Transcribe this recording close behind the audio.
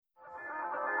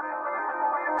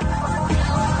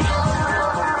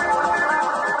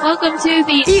Welcome to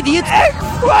the Idiots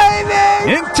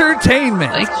Explaining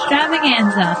Entertainment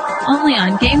Extravaganza, only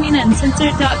on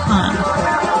GamingUncensored.com.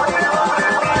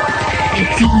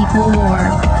 It's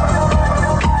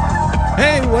E4.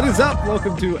 Hey, what is up?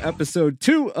 Welcome to episode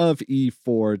 2 of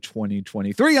E4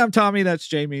 2023. I'm Tommy. That's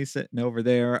Jamie sitting over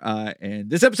there. And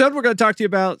this episode, we're going to talk to you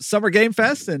about Summer Game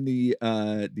Fest and the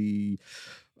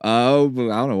I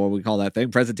don't know what we call that thing,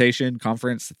 presentation,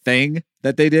 conference thing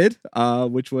that they did,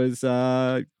 which was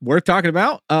worth talking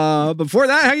about. Before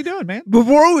that, how you doing, man?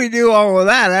 Before we do all of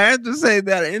that, I have to say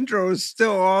that intro is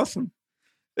still awesome.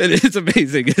 It is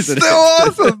amazing, isn't it? Still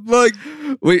awesome. Like,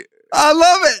 I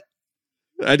love it.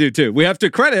 I do too. We have to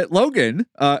credit Logan,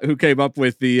 who came up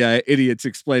with the Idiots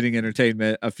Explaining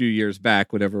Entertainment a few years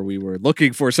back whenever we were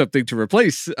looking for something to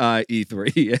replace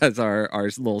E3 as our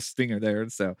little stinger there.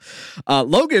 So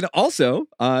Logan also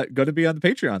going to be on the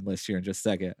Patreon list here in just a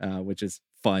second, which is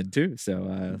fun too.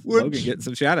 So Logan getting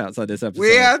some shout outs on this episode.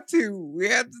 We have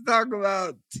to talk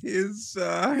about his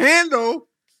handle.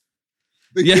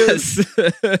 Yes.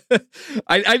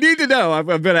 I need to know. I'm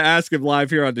going to ask him live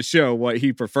here on the show what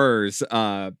he prefers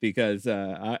because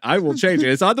I will change it.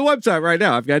 It's on the website right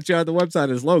now. I've got you on the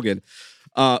website as Logan.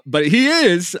 But he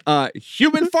is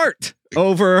Human Fart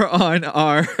over on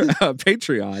our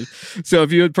Patreon. So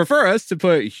if you would prefer us to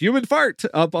put Human Fart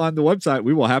up on the website,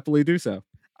 we will happily do so.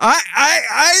 I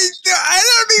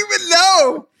don't even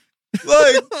know.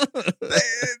 Like,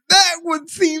 that would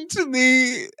seem to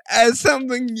me as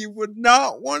something you would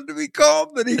not want to be called,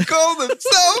 but he called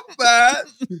himself that.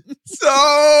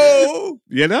 So,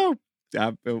 you know,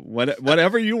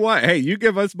 whatever you want. Hey, you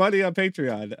give us money on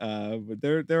Patreon. But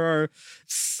there are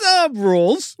some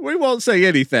rules. We won't say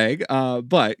anything.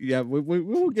 But yeah, we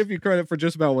will give you credit for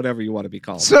just about whatever you want to be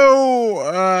called. So,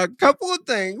 a couple of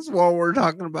things while we're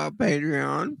talking about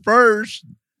Patreon. First,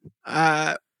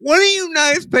 one of you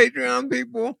nice Patreon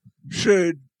people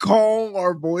should call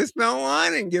our voicemail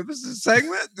line and give us a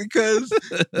segment because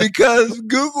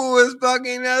Google is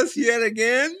bugging us yet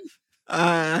again.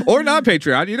 Or not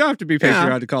Patreon. You don't have to be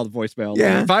Patreon to call the voicemail.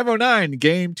 Yeah. 509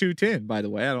 game 210, by the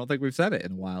way. I don't think we've said it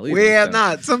in a while either. We have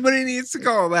not. Somebody needs to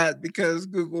call that because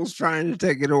Google's trying to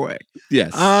take it away.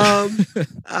 Yes.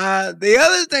 The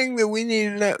other thing that we need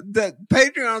to know, that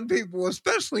Patreon people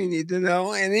especially need to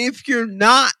know, and if you're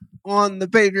not on the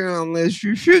Patreon list,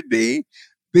 you should be,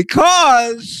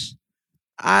 because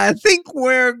I think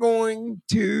we're going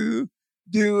to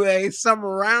do a summer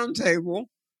roundtable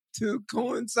to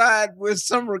coincide with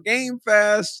Summer Game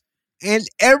Fest, and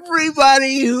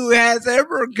everybody who has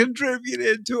ever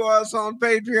contributed to us on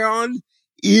Patreon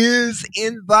is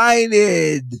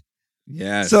invited.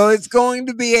 Yes. So it's going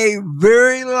to be a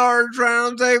very large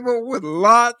roundtable with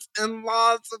lots and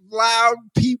lots of loud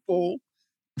people.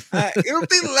 It'll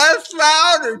be less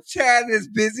loud if Chad is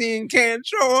busy and can't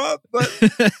show up, but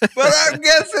I'm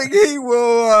guessing he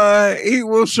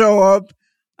will show up.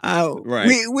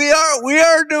 Right. We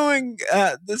are doing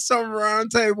the summer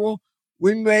roundtable.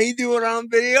 We may do it on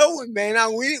video. We may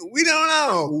not. We don't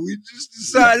know. We just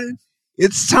decided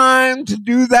it's time to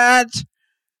do that.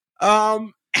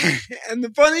 And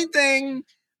the funny thing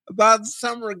about the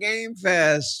Summer Game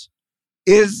Fest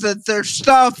is that there's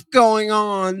stuff going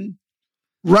on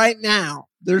right now.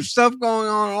 There's stuff going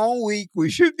on all week. We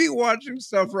should be watching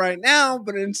stuff right now,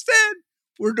 but instead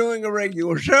we're doing a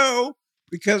regular show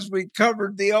because we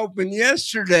covered the Open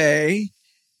yesterday.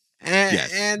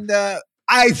 And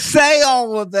I say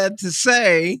all of that to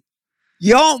say,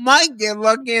 y'all might get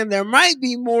lucky and there might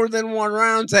be more than one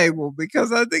roundtable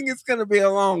because I think it's going to be a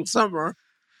long summer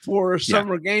for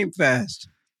Summer Game Fest.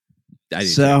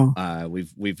 So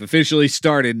we've officially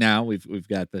started now. We've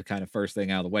got the kind of first thing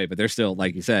out of the way, but there's still,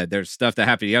 like you said, there's stuff that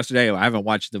happened yesterday. I haven't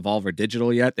watched Devolver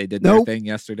Digital yet. They did their thing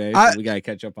yesterday, so we got to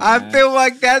catch up on that. I feel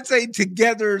like that's a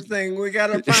together thing. We got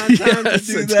to find time to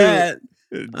do that.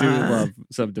 Do love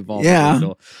some Devolver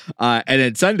Digital. And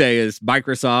then Sunday is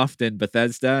Microsoft and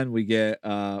Bethesda, and we get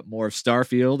more of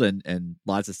Starfield and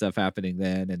lots of stuff happening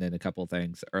then, and then a couple of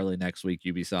things early next week,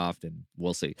 Ubisoft, and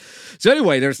we'll see. So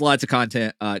anyway, there's lots of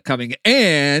content coming,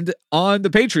 and on the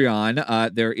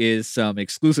Patreon, there is some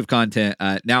exclusive content.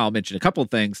 Now I'll mention a couple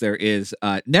of things. There is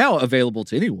now available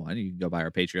to anyone. You can go by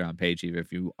our Patreon page, even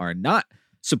if you are not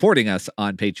supporting us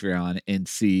on Patreon, and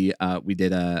see we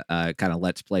did a kind of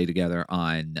let's play together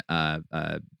on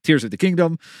Tears of the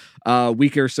Kingdom a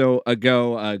week or so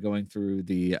ago, going through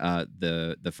the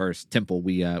first temple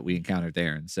we encountered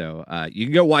there. And so you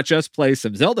can go watch us play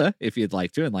some Zelda if you'd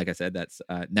like to, and like I said, that's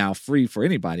now free for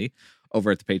anybody over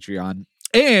at the Patreon.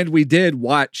 And we did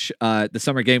watch the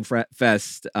Summer Game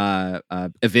Fest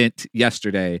event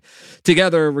yesterday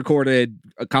together, recorded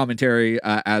a commentary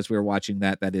as we were watching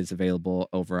that. That is available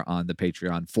over on the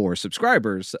Patreon for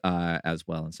subscribers as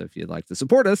well. And so if you'd like to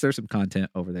support us, there's some content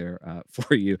over there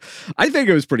for you. I think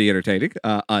it was pretty entertaining,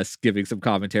 us giving some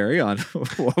commentary on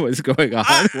what was going on.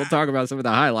 We'll talk about some of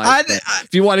the highlights.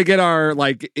 If you want to get our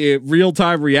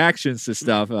real-time reactions to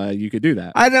stuff, you could do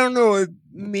that. I don't know if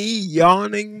me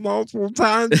yawning multiple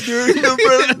times during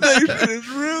the presentation is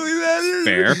really that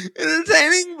fair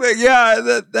entertaining, but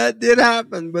yeah, that did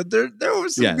happen. But there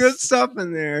was some good stuff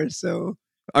in there. So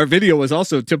our video was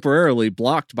also temporarily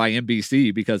blocked by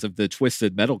NBC because of the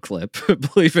Twisted Metal clip.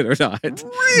 Believe it or not,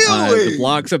 really, the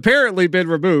block's apparently been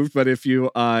removed. But if you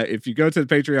go to the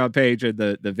Patreon page and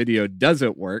the video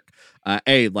doesn't work,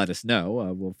 A, let us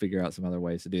know. We'll figure out some other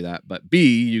ways to do that. But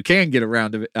B, you can get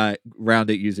around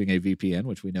it using a VPN,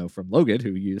 which we know from Logan,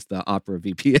 who used the Opera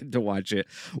VPN to watch it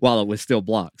while it was still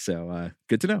blocked. So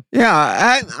good to know.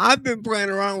 Yeah, I've been playing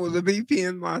around with a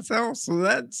VPN myself, so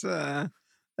that's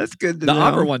good to know. The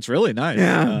Opera one's really nice.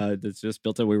 Yeah. It's just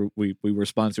built in. We were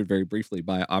sponsored very briefly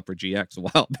by Opera GX a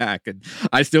while back, and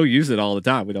I still use it all the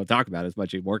time. We don't talk about it as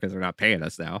much anymore because they're not paying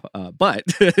us now. But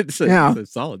it's a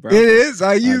solid browser. It is.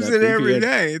 I use it every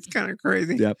day. It's kind of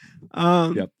crazy. Yep.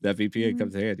 That VPN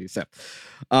comes in handy. So,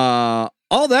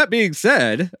 all that being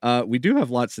said, we do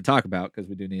have lots to talk about because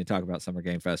we do need to talk about Summer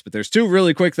Game Fest. But there's two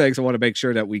really quick things I want to make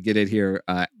sure that we get in here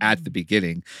at the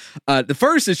beginning. The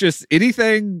first is just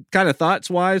anything kind of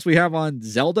thoughts-wise we have on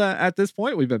Zelda at this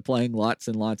point. We've been playing lots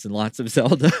and lots and lots of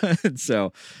Zelda. And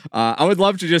so I would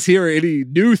love to just hear any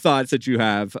new thoughts that you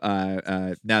have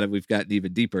now that we've gotten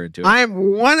even deeper into it. I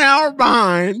am 1 hour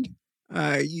behind.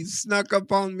 You snuck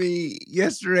up on me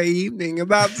yesterday evening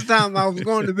about the time I was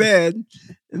going to bed.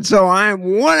 And so I am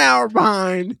 1 hour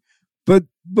behind. But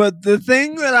the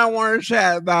thing that I want to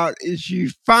chat about is she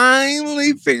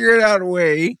finally figured out a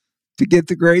way to get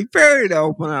the Great Fairy to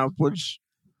open up, which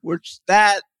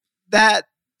that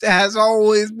has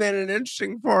always been an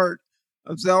interesting part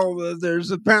of Zelda.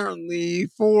 There's apparently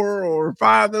 4 or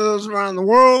 5 of those around the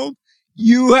world.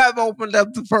 You have opened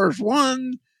up the first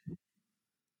one.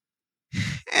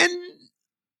 And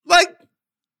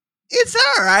it's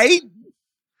all right.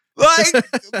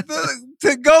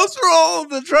 To go through all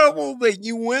the trouble that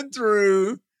you went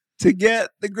through to get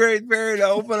the Great Fairy to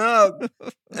open up,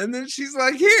 and then she's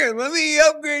like, "Here, let me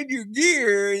upgrade your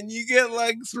gear," and you get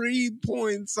 3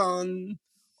 points on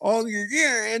all your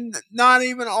gear, and not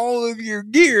even all of your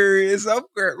gear is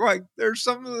upgrade. There's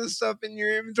some of the stuff in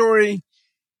your inventory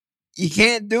you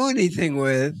can't do anything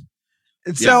with,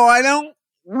 and so I don't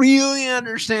really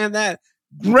understand that.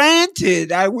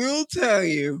 Granted, I will tell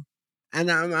you, and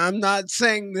I'm not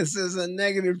saying this is a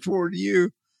negative toward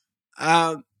you,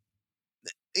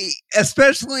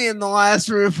 especially in the last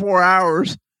 3 or 4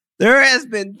 hours, there has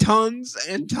been tons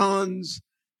and tons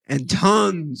and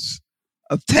tons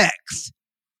of text,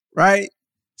 right?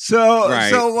 So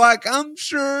I'm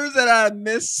sure that I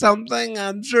missed something.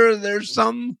 I'm sure there's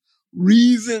some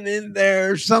reason in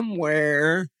there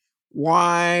somewhere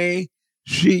why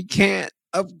she can't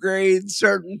upgrade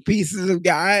certain pieces of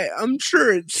guy. I'm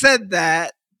sure it said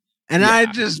that, and I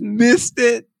just missed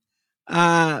it.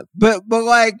 But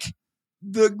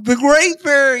the Great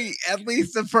Fairy, at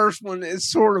least the first one, is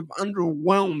sort of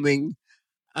underwhelming.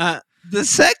 The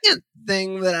second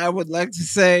thing that I would like to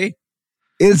say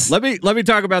is let me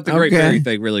talk about the Great Fairy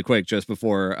thing really quick just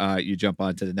before you jump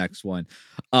on to the next one.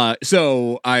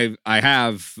 So I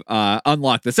have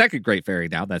unlocked the second Great Fairy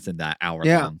now. That's in that hour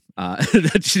long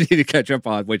that you need to catch up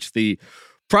on, which the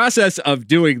process of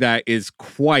doing that is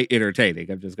quite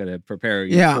entertaining. I'm just going to prepare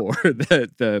you for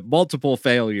the multiple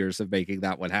failures of making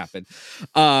that one happen.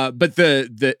 But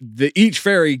the each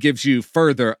fairy gives you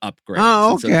further upgrades.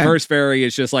 Oh, okay. So the first fairy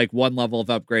is just one level of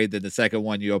upgrade. Then the second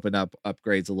one, you open up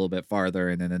upgrades a little bit farther.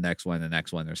 And then the next one,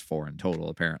 there's 4 in total,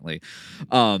 apparently.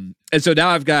 And so now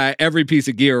I've got every piece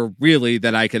of gear really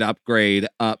that I could upgrade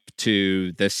up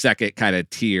to the second kind of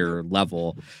tier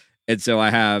level. And so I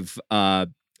have a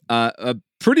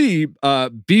pretty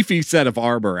beefy set of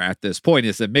armor at this point.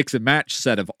 It's a mix and match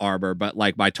set of armor, but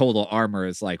my total armor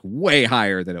is way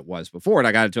higher than it was before. And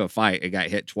I got into a fight and got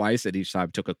hit twice, and each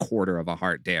time took a quarter of a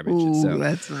heart damage. Ooh, and so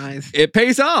that's nice. It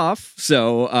pays off.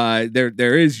 So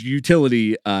there is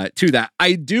utility to that.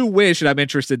 I do wish, and I'm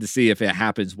interested to see if it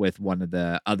happens with one of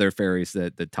the other fairies,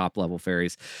 the top level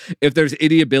fairies, if there's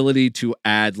any ability to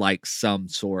add some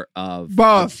sort of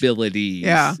buff abilities.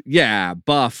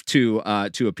 Buff to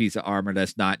a piece of armor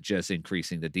that's not just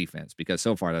increasing the defense, because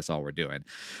so far that's all we're doing.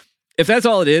 if that's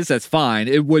all it is, that's fine.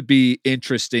 It would be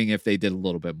interesting if they did a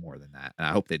little bit more than that. And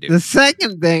I hope they do. The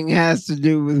second thing has to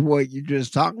do with what you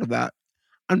just talked about.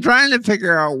 I'm trying to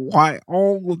figure out why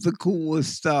all of the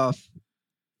coolest stuff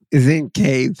is in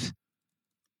caves.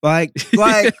 Like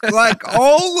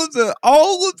all of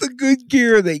the good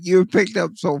gear that you've picked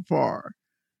up so far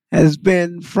has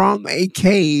been from a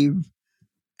cave.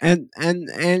 And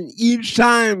each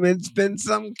time it's been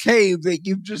some cave that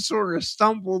you've just sort of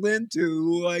stumbled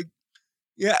into. Like,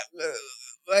 yeah,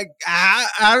 like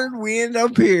how did we end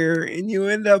up here? And you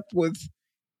end up with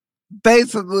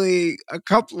basically a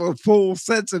couple of full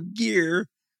sets of gear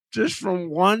just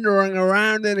from wandering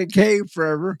around in a cave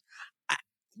forever,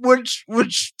 which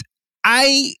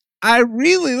I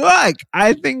really like.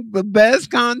 I think the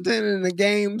best content in the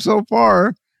game so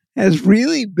far has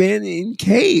really been in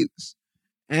caves.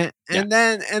 And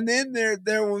then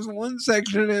there was one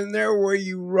section in there where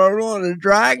you rode on a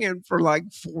dragon for like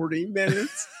 40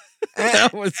 minutes.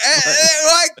 That was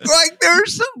like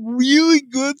there's some really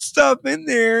good stuff in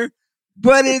there,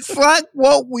 but it's like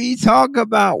what we talk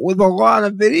about with a lot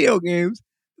of video games.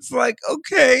 It's like,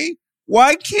 okay,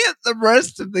 why can't the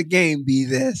rest of the game be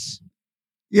this?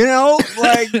 You know,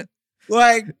 like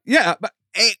yeah, but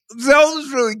hey,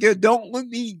 Zelda's really good.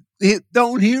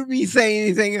 Don't hear me say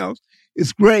anything else.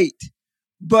 It's great,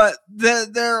 but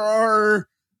there are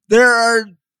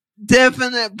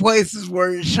definite places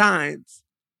where it shines,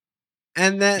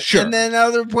 and then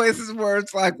other places where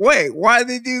it's like, wait, why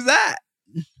they do that?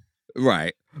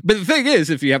 Right, but the thing is,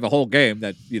 if you have a whole game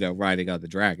that riding on the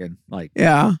dragon, like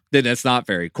then it's not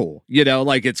very cool.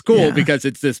 Like it's cool because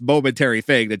it's this momentary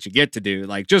thing that you get to do,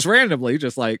 like just randomly,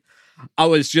 just like I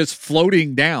was just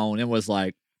floating down and was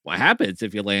like, what happens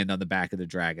if you land on the back of the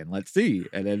dragon? Let's see.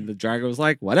 And then the dragon was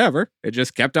like, whatever. It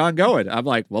just kept on going. I'm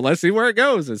like, well, let's see where it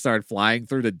goes. And started flying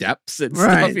through the depths and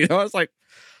stuff. I was like,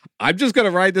 I'm just going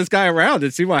to ride this guy around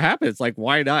and see what happens. Like,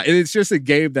 why not? And it's just a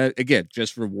game that, again,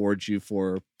 just rewards you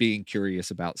for being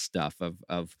curious about stuff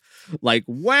of like,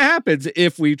 what happens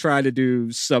if we try to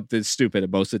do something stupid?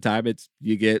 And most of the time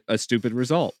you get a stupid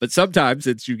result, but sometimes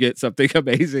you get something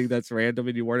amazing that's random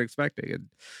and you weren't expecting. And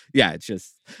yeah, it's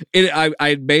just,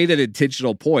 I made an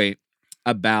intentional point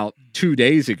about 2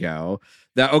 days ago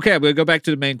that, okay, I'm going to go back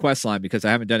to the main quest line because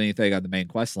I haven't done anything on the main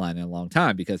quest line in a long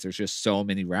time because there's just so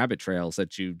many rabbit trails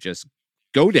that you just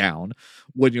go down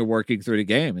when you're working through the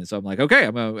game. And so I'm like, okay,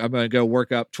 I'm going to go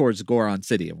work up towards Goron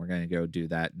City and we're going to go do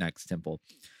that next temple.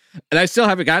 And I still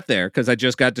haven't got there because I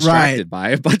just got distracted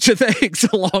by a bunch of things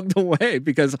along the way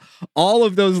because all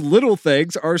of those little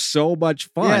things are so much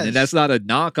fun. Yes. And that's not a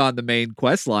knock on the main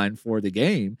quest line for the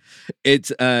game.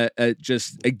 It's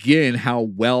just, again, how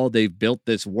well they've built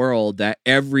this world that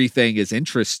everything is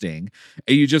interesting.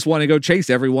 And you just want to go chase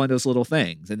every one of those little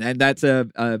things. And that's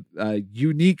a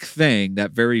unique thing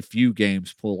that very few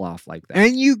games pull off like that.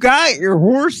 And you got your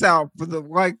horse out for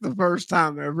the first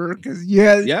time ever because you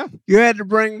had to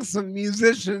bring some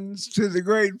musicians to the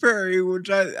Great Fairy,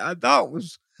 which I thought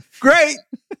was great.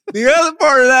 The other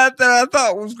part of that I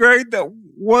thought was great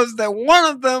was that one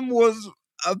of them was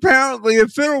apparently a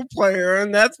fiddle player,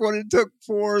 and that's what it took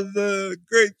for the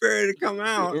Great Fairy to come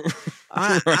out.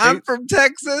 I'm from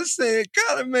Texas, and it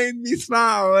kind of made me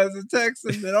smile as a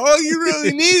Texan that all you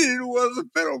really needed was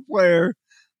a fiddle player.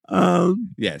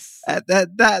 Yes,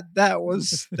 that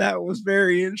was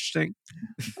very interesting.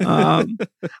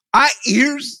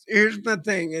 Here's my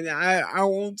thing, and I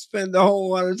won't spend a whole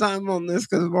lot of time on this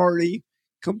because I've already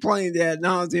complained ad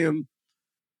nauseum.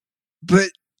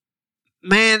 But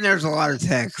man, there's a lot of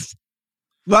text.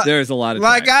 There's a lot of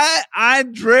text. I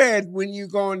dread when you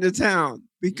go into town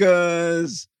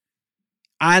because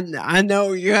I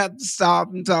know you have to stop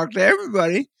and talk to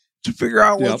everybody to figure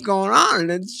out what's going on,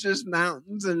 and it's just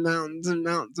mountains and mountains and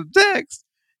mountains of text,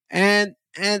 and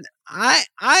I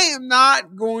am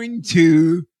not going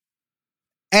to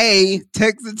take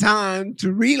the time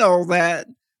to read all that,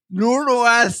 nor do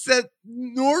I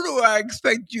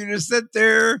expect you to sit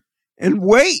there and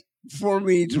wait for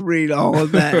me to read all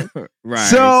of that. Right.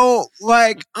 So,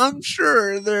 like, I'm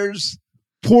sure there's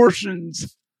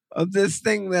portions of this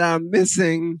thing that I'm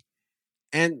missing,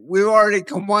 and we've already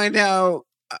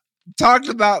talked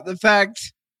about the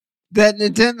fact that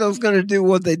Nintendo's going to do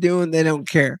what they do and they don't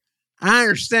care. I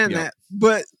understand that,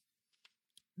 but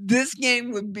this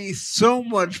game would be so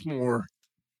much more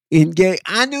engaged.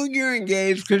 I know you're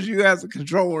engaged because you have the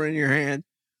controller in your hand,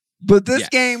 but this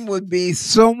game would be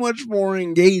so much more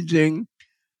engaging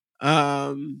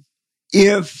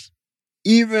if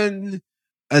even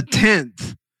a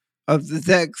tenth of the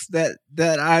text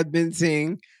that I've been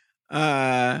seeing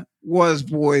was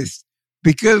voiced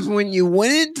because when you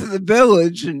went into the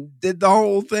village and did the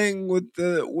whole thing with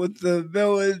the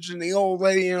village and the old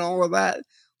lady and all of that,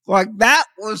 like that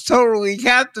was totally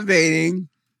captivating,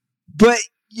 but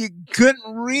you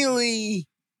couldn't really,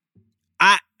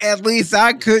 at least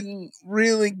I couldn't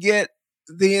really get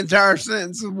the entire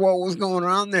sense of what was going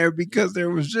on there because there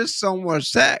was just so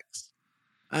much text.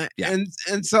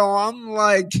 And so I'm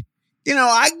like,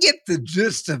 I get the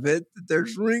gist of it, that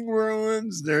there's ring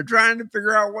ruins, they're trying to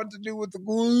figure out what to do with the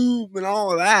gloom and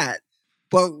all of that.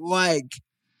 But like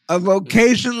a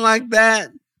location like that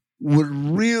would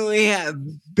really have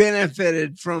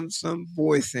benefited from some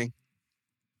voicing.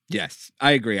 Yes,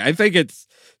 I agree. I think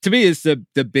to me, it's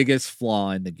the biggest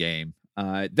flaw in the game.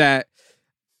 That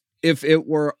if it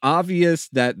were obvious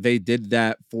that they did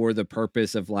that for the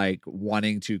purpose of like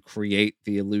wanting to create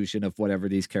the illusion of whatever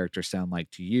these characters sound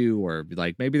like to you, or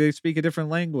like maybe they speak a different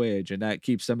language and that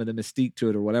keeps some of the mystique to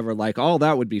it or whatever, like all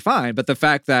that would be fine. But the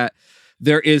fact that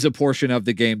there is a portion of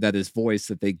the game that is voice,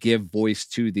 that they give voice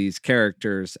to these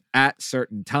characters at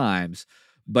certain times,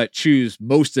 but choose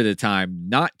most of the time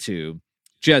not to,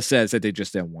 just says that they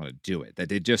just didn't want to do it, that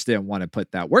they just didn't want to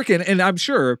put that work in. And I'm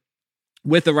sure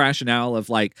with the rationale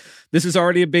of like, this is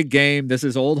already a big game, this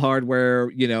is old hardware,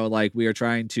 like we are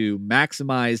trying to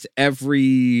maximize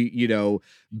every,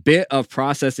 bit of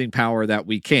processing power that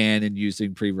we can, and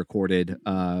using pre-recorded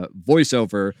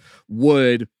voiceover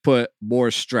would put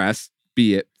more stress,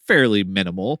 be it fairly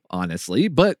minimal, honestly,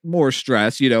 but more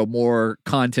stress, more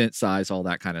content size, all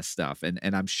that kind of stuff. And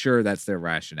I'm sure that's their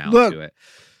rationale to it.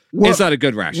 It's not a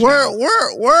good rationale.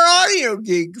 We're audio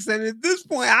geeks, and at this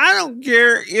point, I don't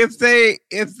care if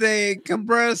they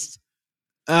compressed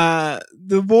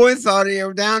the voice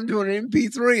audio down to an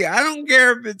MP3. I don't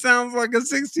care if it sounds like a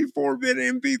 64-bit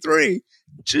MP3.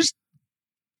 Just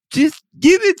give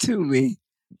it to me.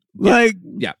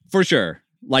 Yeah, for sure.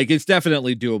 Like, it's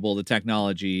definitely doable. The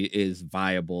technology is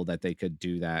viable that they could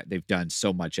do that. They've done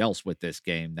so much else with this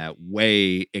game that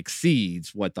way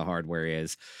exceeds what the hardware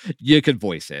is. You could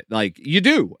voice it. Like, you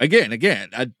do. Again,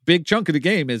 a big chunk of the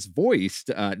game is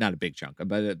voiced. Not a big chunk,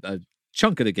 but a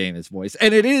chunk of the game is voiced.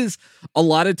 And it is a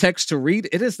lot of text to read.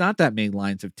 It is not that many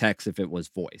lines of text if it was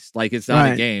voiced. Like, it's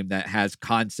not a game that has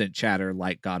constant chatter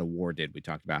like God of War did. We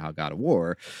talked about how God of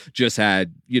War just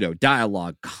had,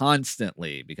 dialogue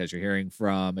constantly because you're hearing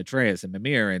from Atreus and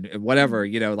Mimir and whatever,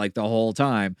 like the whole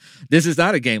time. This is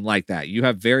not a game like that. You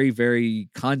have very, very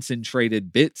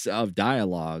concentrated bits of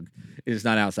dialogue. It is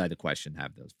not outside the question to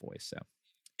have those voiced. So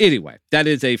anyway, that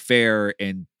is a fair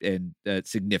and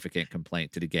significant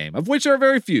complaint to the game, of which are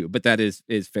very few, but that is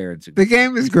fair and significant. The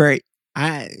game is great.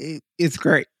 It's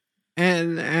great,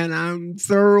 and I'm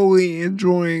thoroughly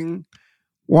enjoying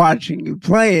watching you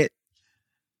play it.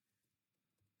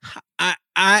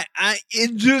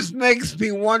 It just makes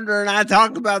me wonder, and I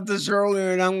talked about this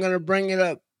earlier, and I'm going to bring it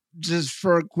up just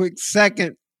for a quick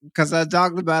second because I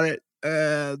talked about it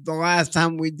the last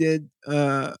time we did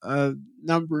a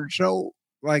numbered show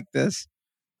like this.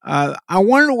 I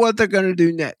wonder what they're going to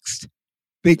do next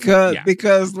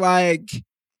because like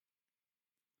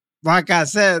I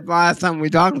said last time we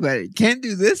talked about it, you can't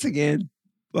do this again.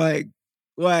 Like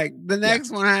the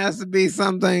next one has to be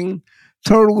something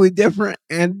totally different,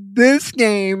 and this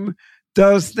game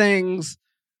does things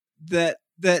that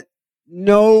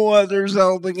no other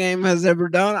Zelda game has ever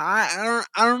done. I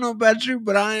don't know about you,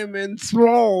 but I am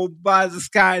enthralled by the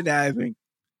skydiving.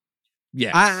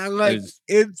 Yes, I like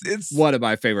it's one of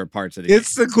my favorite parts of the game.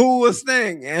 It's the coolest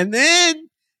thing. And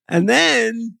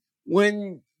then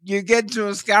when you get to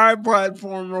a sky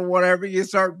platform or whatever, you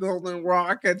start building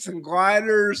rockets and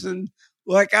gliders, and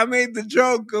like I made the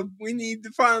joke of we need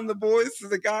to find the voice of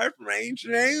the guy from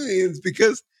Ancient Aliens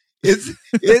because it's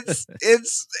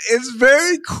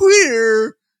very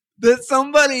clear that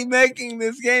somebody making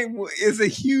this game is a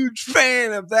huge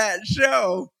fan of that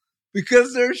show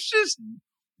because there's just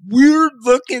weird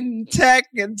looking tech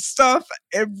and stuff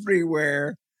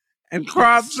everywhere and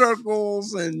crop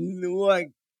circles and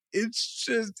like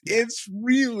it's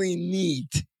really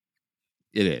neat.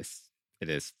 It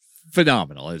is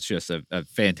phenomenal. It's just a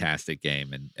fantastic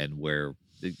game, and we're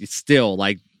still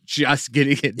like just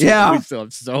getting into it. We still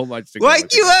have so much to go.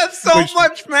 Like you have so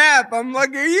much map. I'm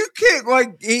like, are you kidding?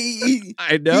 Like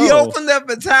I know. He opened up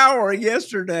a tower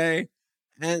yesterday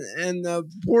and the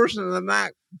portion of the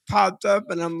map popped up,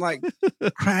 and I'm like,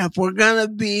 crap, we're gonna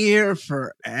be here forever.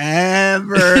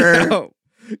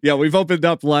 Yeah, we've opened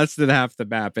up less than half the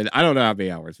map, and I don't know how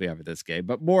many hours we have in this game,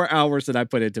 but more hours than I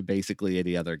put into basically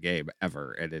any other game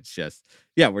ever. And it's just,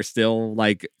 we're still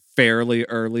like fairly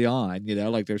early on,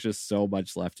 like there's just so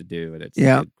much left to do, and it's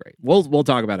great. We'll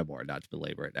talk about it more, not to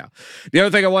belabor it now. The other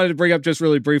thing I wanted to bring up just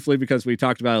really briefly, because we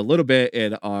talked about it a little bit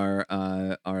in our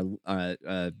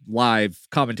live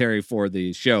commentary for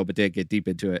the show, but didn't get deep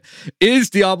into it, is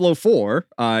Diablo 4.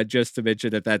 Just to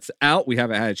mention that that's out. We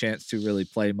haven't had a chance to really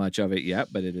play much of it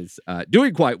yet, but it is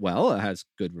doing quite well. It has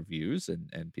good reviews,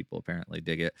 and people apparently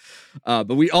dig it.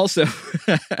 But we also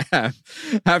have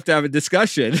to have a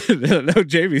discussion that I know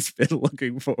Jamie's been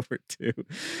looking forward to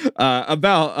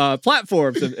about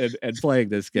platforms and playing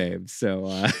this game.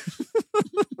 So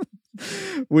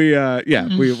we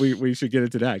should get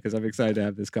into that, because I'm excited to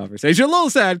have this conversation. A little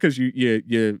sad because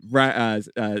you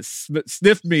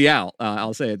sniffed me out.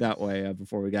 I'll say it that way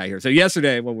before we got here. So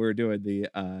yesterday when we were doing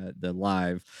the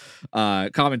live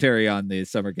commentary on the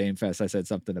Summer Game Fest, I said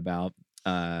something about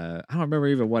I don't remember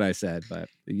even what I said, but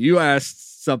you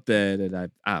asked something, and I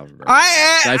don't remember.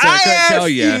 I couldn't tell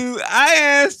you. I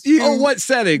asked you. Oh, what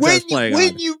settings I was playing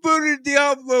when on. you booted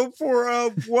Diablo 4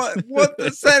 up, what the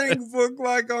settings look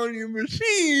like on your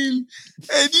machine,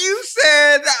 and you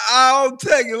said, "I'll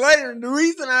tell you later." And the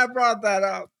reason I brought that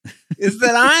up is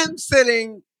that I'm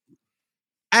sitting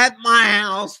at my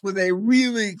house with a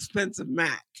really expensive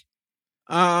Mac.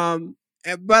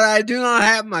 But I do not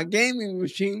have my gaming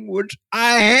machine, which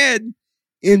I had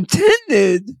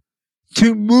intended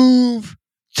to move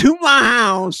to my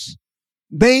house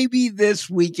maybe this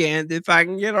weekend. If I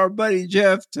can get our buddy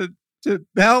Jeff to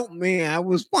help me, I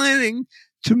was planning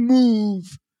to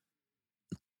move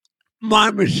my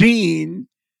machine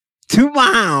to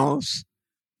my house,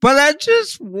 but I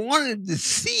just wanted to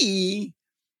see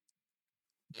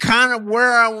kind of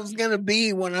where I was going to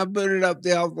be when I booted up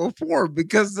Diablo 4,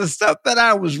 because the stuff that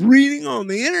I was reading on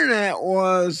the internet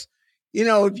was,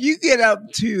 if you get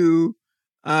up to,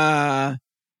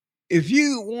 if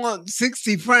you want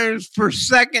 60 frames per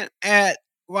second at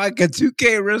like a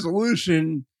 2K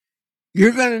resolution,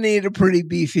 you're going to need a pretty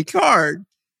beefy card.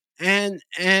 And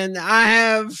I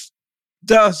have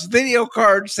Duff's video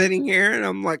card sitting here, and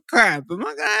I'm like, crap, am I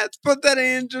going to have to put that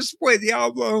in just to play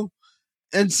Diablo?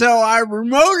 And so I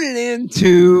remoted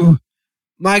into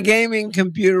my gaming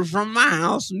computer from my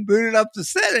house and booted up the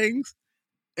settings.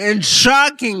 And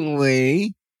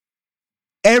shockingly,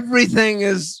 everything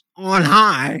is on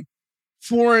high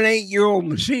for an 8-year-old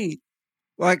machine.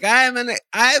 Like I have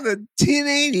a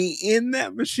 1080 in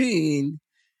that machine,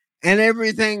 and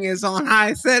everything is on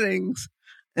high settings.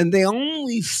 And the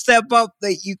only step up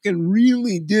that you can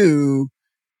really do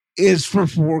is for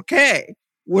 4K,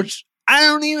 which I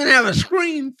don't even have a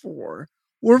screen for.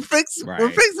 We're fixing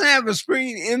to have a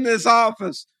screen in this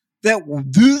office that will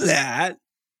do that.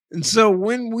 And so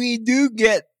when we do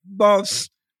get Duff's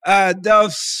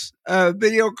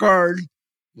video card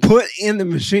put in the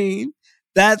machine,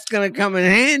 that's going to come in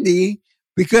handy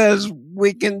because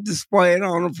we can display it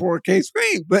on a 4K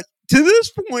screen. But to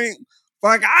this point,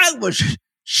 like, I was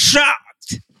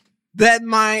shocked that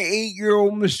my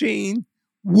 8-year-old machine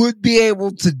would be able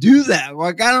to do that.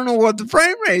 Like, I don't know what the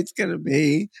frame rate's going to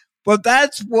be, but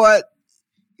that's what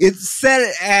it's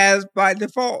set as by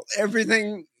default.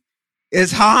 Everything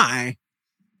is high.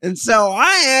 And so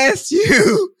I asked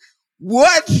you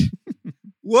what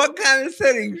kind of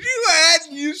settings you had.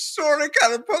 You sort of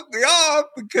kind of put me off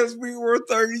because we were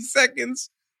 30 seconds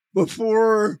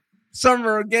before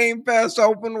Summer Game Fest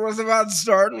Open was about to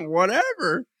start and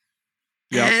whatever.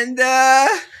 Yep. And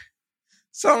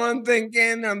so I'm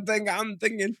thinking,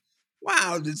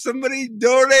 wow, did somebody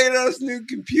donate us new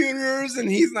computers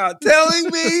and he's not telling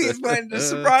me? He's going to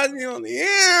surprise me on the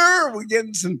air. We're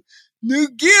getting some new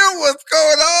gear. What's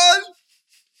going on?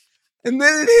 And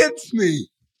then it hits me.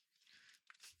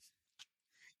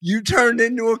 You turned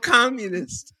into a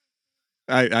communist.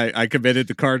 I committed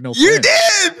the cardinal sin. You sin.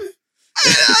 did!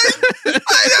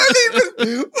 I don't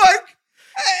even, like,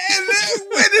 and then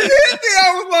when it hit me,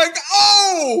 I was like,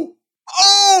 oh,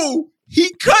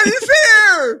 he cut his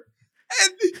hair.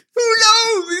 And who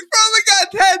knows? He's probably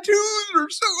got tattoos or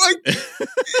something. Like,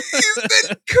 he's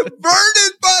been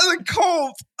converted by the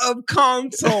cult of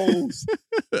consoles.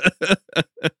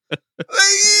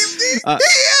 He's been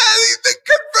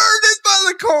converted by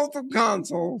the cult of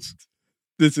consoles.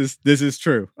 This is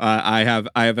true. I have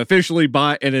officially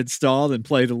bought and installed and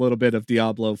played a little bit of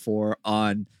Diablo 4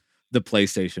 on the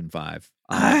PlayStation 5.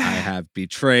 I have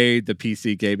betrayed the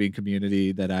PC gaming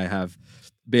community that I have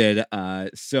been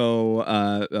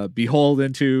so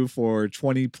beholden to for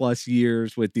 20 plus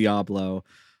years with Diablo,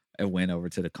 and went over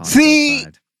to the console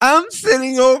side. I'm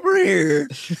sitting over here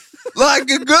like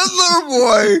a good little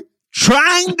boy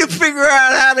trying to figure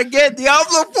out how to get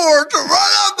Diablo 4 to run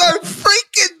on my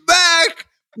freaking back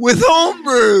with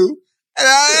homebrew, and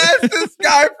I asked this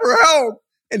guy for help,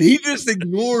 and he just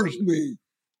ignores me.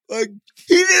 Like,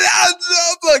 he did. I'm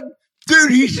like,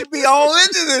 dude, he should be all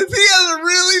into this. He has a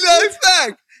really nice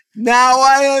Mac. Now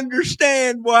I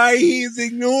understand why he's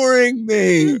ignoring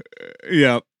me.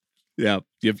 Yep.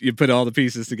 You put all the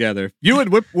pieces together. You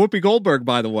and Whoopi Goldberg,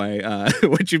 by the way,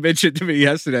 what you mentioned to me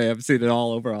yesterday, I've seen it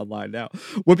all over online now.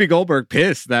 Whoopi Goldberg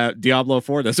pissed that Diablo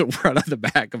 4 doesn't run on the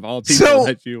back of all people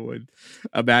that you would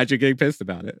imagine getting pissed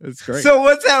about it. It's great. So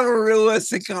let's have a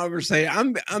realistic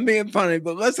conversation. I'm being funny,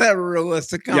 but let's have a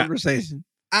realistic conversation.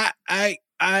 Yeah.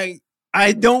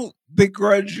 I don't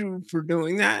begrudge you for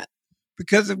doing that,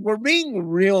 because if we're being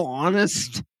real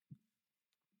honest,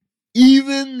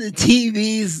 even the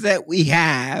TVs that we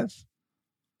have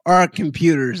are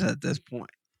computers at this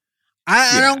point.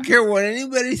 I don't care what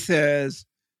anybody says.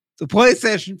 The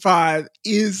PlayStation 5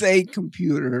 is a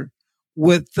computer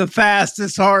with the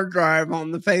fastest hard drive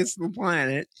on the face of the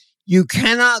planet. You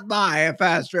cannot buy a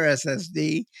faster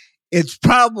SSD. It's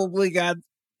probably got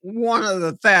one of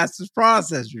the fastest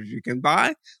processors you can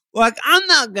buy. Like, I'm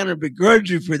not going to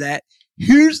begrudge you for that.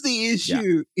 Here's the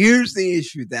issue. Yeah. Here's the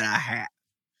issue that I have.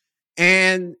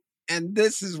 And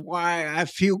this is why I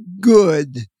feel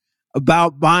good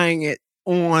about buying it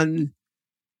on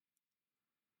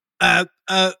a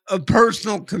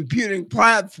personal computing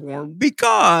platform,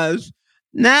 because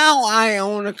now I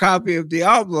own a copy of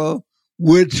Diablo,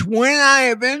 which when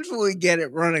I eventually get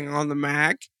it running on the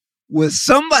Mac with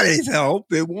somebody's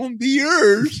help, it won't be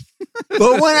yours,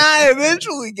 but when I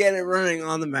eventually get it running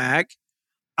on the Mac,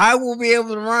 I will be able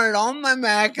to run it on my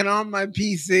Mac and on my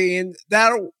PC, and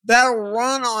that'll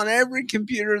run on every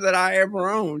computer that I ever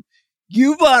owned.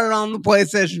 You bought it on the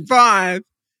PlayStation 5,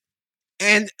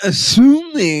 and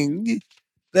assuming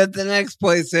that the next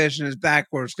PlayStation is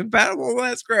backwards compatible, well,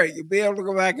 that's great. You'll be able to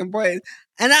go back and play it.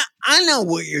 And I know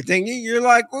what you're thinking. You're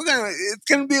like, it's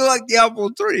gonna be like Diablo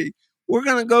 3. We're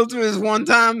gonna go through this one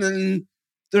time, and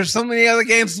there's so many other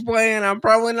games to play, and I'm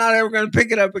probably not ever gonna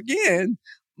pick it up again.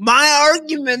 My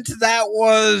argument to that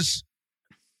was,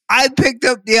 I picked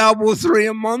up Diablo 3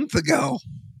 a month ago.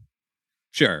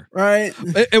 Sure. Right.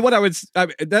 And what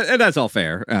that's all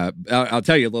fair. I'll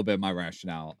tell you a little bit of my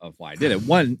rationale of why I did it.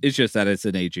 One, it's just that it's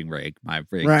an aging rig. My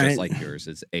rig, just like yours,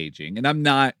 is aging. And I'm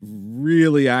not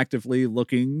really actively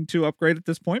looking to upgrade at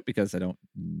this point because I don't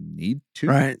need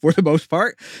to, for the most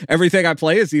part. Everything I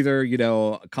play is either,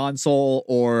 console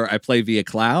or I play via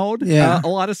cloud, a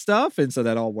lot of stuff. And so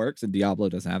that all works. And Diablo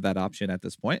doesn't have that option at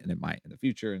this point, and it might in the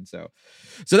future. And so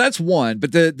that's one.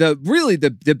 But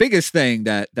the biggest thing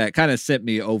that kind of sent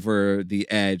me over the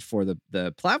edge for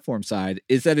the platform side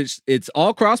is that it's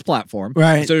all cross-platform,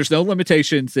 right? So there's no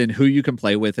limitations in who you can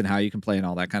play with and how you can play and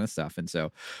all that kind of stuff. And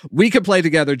so we could play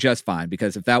together just fine,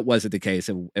 because if that wasn't the case,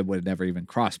 it would have never even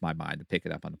crossed my mind to pick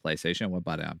it up on the PlayStation. I would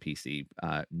buy it on PC,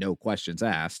 no questions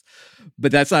asked.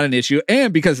 But that's not an issue,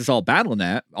 and because it's all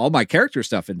Battle.net, all my character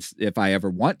stuff, and if I ever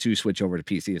want to switch over to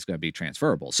PC, it's going to be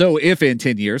transferable. So if in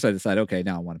 10 years I decide, okay,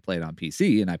 now I want to play it on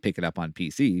PC, and I pick it up on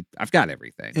PC, I've got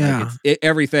everything. Yeah. Like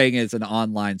everything is an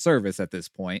online service at this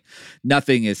point.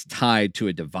 Nothing is tied to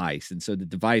a device. And so the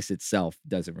device itself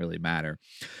doesn't really matter.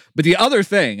 But the other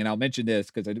thing, and I'll mention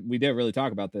this because we didn't really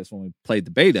talk about this when we played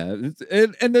the beta,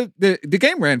 and the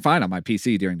game ran fine on my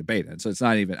PC during the beta. And so it's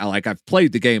not even like I've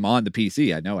played the game on the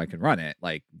PC. I know I can run it.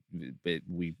 Like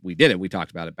we did it. We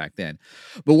talked about it back then.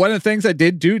 But one of the things I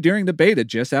did do during the beta,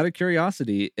 just out of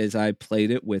curiosity, is I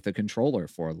played it with a controller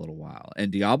for a little while.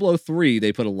 And Diablo 3,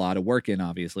 they put a lot of work in,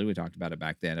 obviously. We talked about it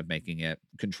back then, of making it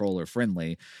controller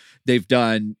friendly. They've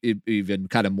done even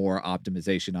kind of more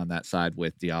optimization on that side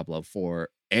with Diablo 4,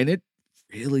 and it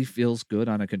really feels good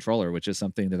on a controller, which is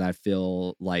something that I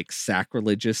feel like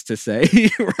sacrilegious to say.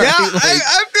 Right? Yeah,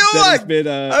 I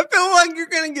feel like you're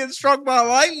gonna get struck by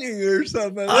lightning or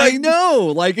something. I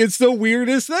know, like it's the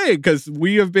weirdest thing, because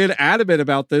we have been adamant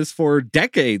about this for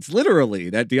decades, literally,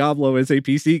 that Diablo is a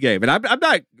PC game, and I'm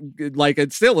not like,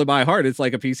 it's still in my heart, it's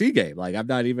like a PC game. Like I'm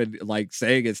not even like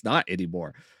saying it's not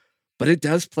anymore. But it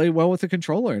does play well with the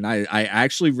controller, and I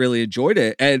actually really enjoyed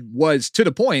it, and was to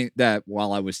the point that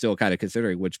while I was still kind of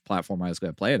considering which platform I was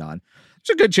going to play it on,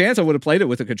 there's a good chance I would have played it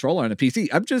with a controller on a PC.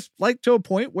 I'm just like to a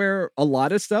point where a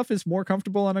lot of stuff is more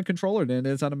comfortable on a controller than it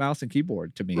is on a mouse and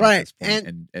keyboard to me. Right. At this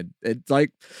point. And it's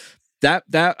like that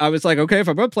I was like, okay, if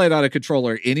I'm going to play it on a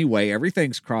controller anyway,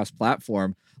 everything's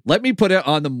cross-platform. Let me put it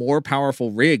on the more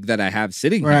powerful rig that I have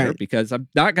sitting here, because I'm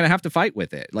not going to have to fight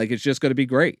with it. Like, it's just going to be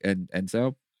great. And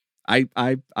so I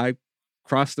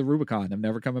crossed the Rubicon. I'm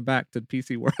never coming back to the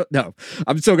PC world. No,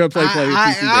 I'm still gonna play plenty of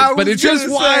PC games, but it's just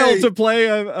wild to play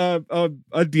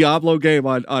a Diablo game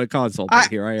on a console. But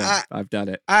here I am. I've done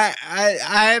it. I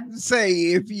have to say,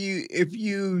 if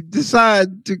you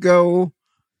decide to go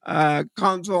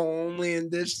console only and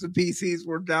ditch the PCs,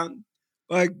 we're done.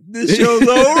 Like, this show's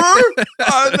over.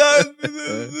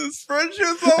 This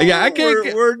friendship's over. Yeah,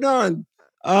 we're done.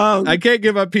 I can't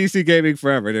give up PC gaming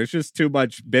forever. There's just too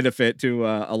much benefit to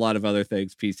a lot of other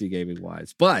things PC gaming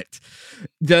wise. But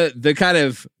the kind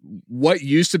of what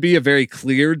used to be a very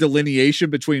clear delineation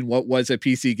between what was a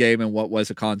PC game and what was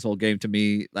a console game, to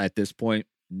me at this point,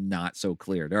 not so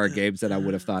clear. There are games that I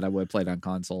would have thought I would have played on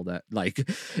console that, like,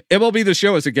 MLB The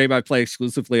Show is a game I play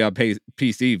exclusively on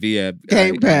PC via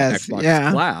Game Pass,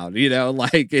 Xbox Cloud. You know,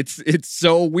 like it's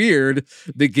so weird,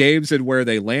 the games and where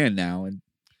they land now. And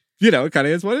you know, it kind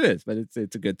of is what it is, but it's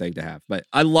a good thing to have. But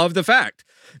I love the fact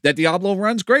that Diablo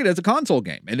runs great as a console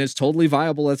game and is totally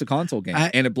viable as a console game.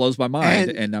 And it blows my mind.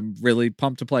 And I'm really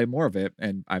pumped to play more of it.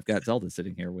 And I've got Zelda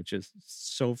sitting here, which is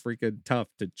so freaking tough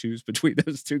to choose between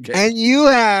those two games. And you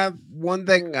have one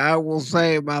thing I will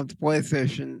say about the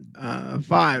PlayStation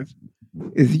 5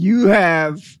 is you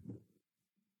have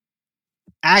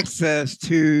access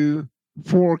to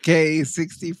 4K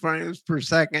 60 frames per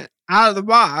second out of the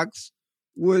box,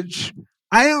 which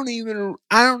I don't even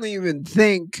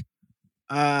think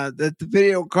that the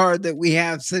video card that we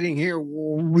have sitting here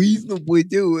will reasonably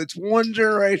do. It's one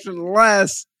generation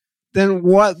less than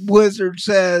what Blizzard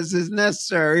says is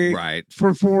necessary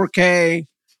for 4K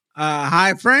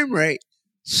high frame rate.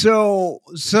 So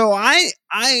I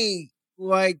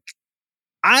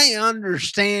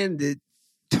understand it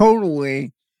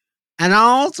totally. And I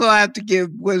also have to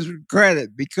give Blizzard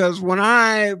credit because when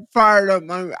I fired up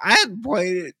I hadn't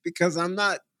played it because I'm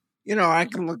not, I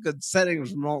can look at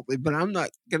settings remotely, but I'm not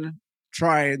going to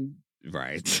try and.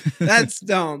 Right. That's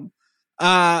dumb.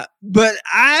 But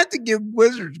I have to give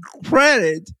Blizzard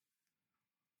credit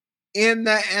in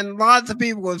that, and lots of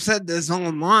people have said this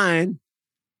online.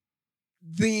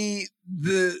 The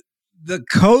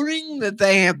coding that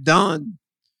they have done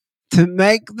to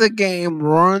make the game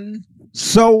run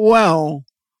so well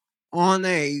on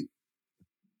a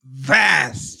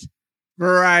vast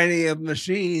variety of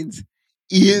machines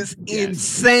is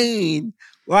insane.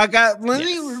 Like, let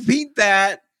me repeat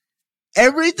that.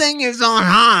 Everything is on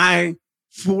high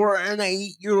for an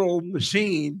 8-year-old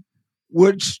machine,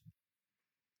 which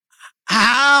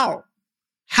how?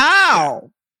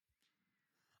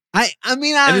 I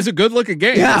mean, and it's a good looking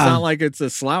game. Yeah. It's not like it's a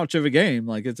slouch of a game.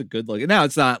 Like, it's a good looking. Now,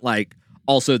 it's not like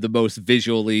also the most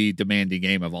visually demanding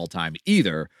game of all time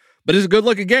either, but it's a good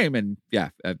looking game. And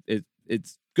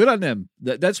it's good on them.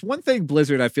 That's one thing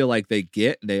Blizzard, I feel like they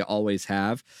get, and they always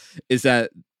have, is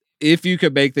that if you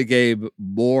could make the game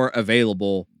more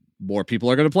available, more people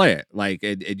are going to play it. Like,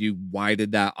 and you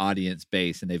widen that audience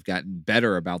base, and they've gotten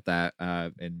better about that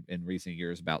in recent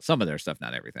years about some of their stuff,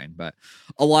 not everything, but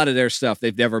a lot of their stuff.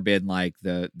 They've never been like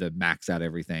the max out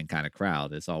everything kind of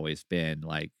crowd. It's always been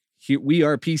like, we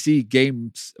are PC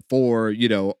games for,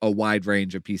 a wide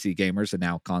range of PC gamers and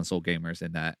now console gamers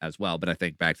in that as well. But I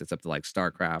think back to stuff to like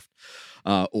StarCraft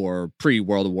or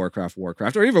pre-World of Warcraft,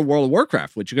 or even World of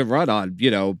Warcraft, which you could run on,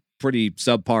 pretty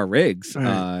subpar rigs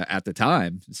at the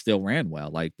time, still ran well.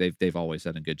 Like they've always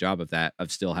done a good job of that,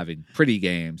 of still having pretty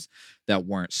games that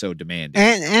weren't so demanding.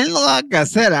 And like I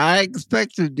said, I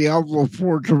expected Diablo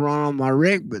 4 to run on my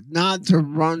rig, but not to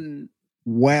run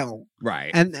well.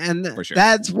 Right. And for sure.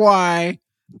 that's why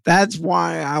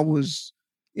I was,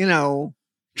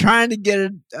 trying to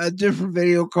get a different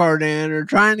video card in, or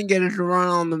trying to get it to run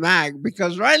on the Mac,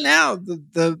 because right now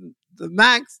the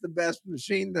Mac's the best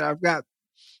machine that I've got.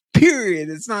 Period.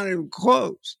 It's not even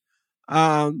close.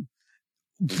 For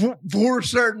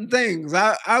certain things,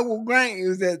 I will grant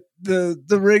you that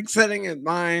the rig setting at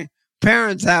my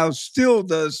parents' house still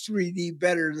does 3D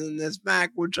better than this Mac,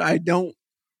 which I don't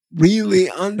really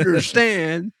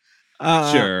understand.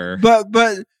 Sure, but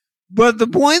the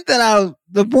point that I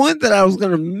was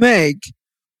going to make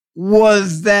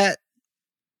was that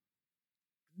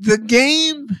the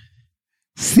game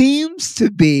seems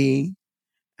to be,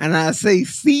 and I say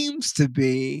seems to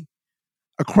be,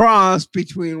 a cross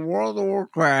between World of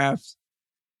Warcraft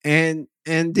and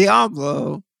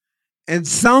Diablo. And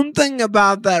something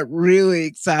about that really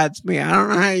excites me. I don't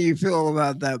know how you feel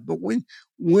about that, but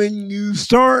when you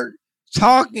start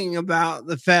talking about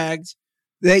the fact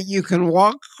that you can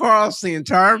walk across the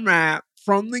entire map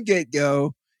from the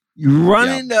get-go, you run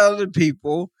into other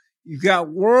people, you've got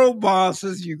world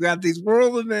bosses, you've got these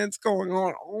world events going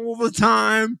on all the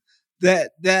time, that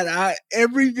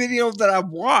every video that I've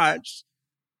watched,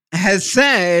 has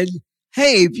said,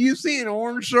 hey, if you see an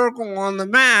orange circle on the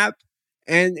map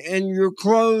and you're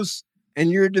close and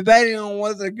you're debating on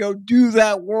whether to go do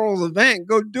that world event,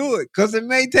 go do it. Because it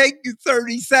may take you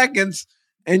 30 seconds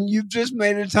and you've just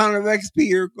made a ton of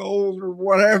XP or gold or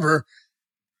whatever.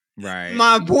 Right.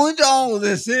 My point to all of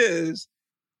this is,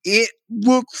 it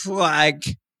looks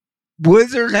like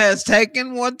Blizzard has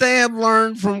taken what they have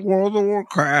learned from World of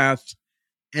Warcraft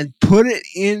and put it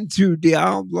into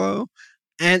Diablo.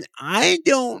 And I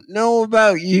don't know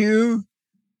about you,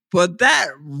 but that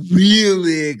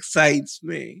really excites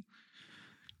me.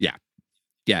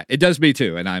 Yeah, it does me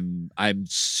too, and I'm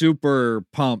super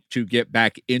pumped to get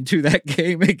back into that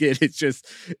game again.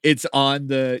 It's on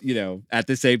the at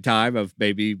the same time of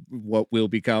maybe what will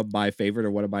become my favorite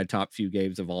or one of my top few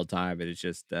games of all time, and it's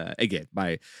just again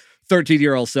my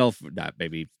 13-year-old self, not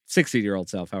maybe 16-year-old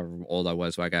self, however old I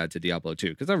was when I got into Diablo 2,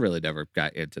 because I really never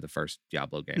got into the first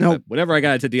Diablo game. Nope. But whenever I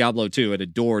got into Diablo 2 and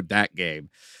adored that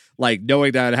game, like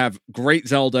knowing that I'd have great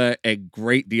Zelda and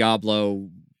great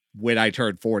Diablo when I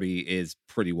turned 40 is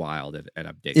pretty wild, and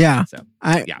I'm digging it. So,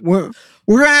 we're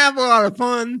gonna have a lot of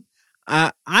fun.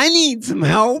 I need some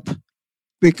help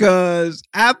because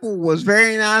Apple was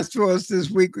very nice to us this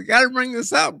week. We got to bring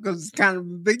this up because it's kind of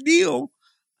a big deal.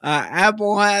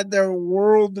 Apple had their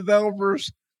World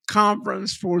Developers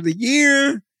Conference for the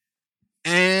year,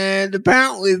 and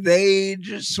apparently they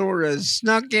just sort of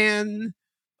snuck in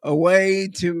a way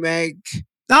to make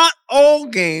not all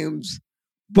games,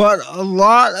 but a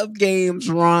lot of games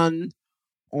run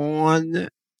on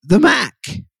the Mac.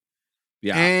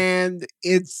 Yeah. And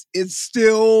it's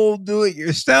still do it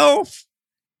yourself.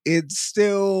 It's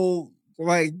still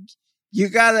like you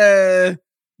gotta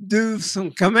do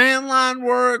some command line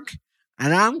work.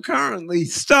 And I'm currently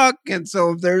stuck. And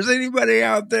so if there's anybody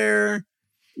out there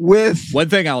with one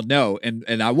thing I'll know, and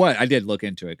I did look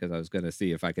into it because I was going to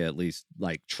see if I could at least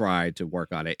like try to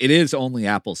work on it. It is only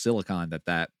Apple Silicon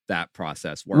that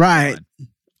process works on,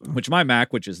 which my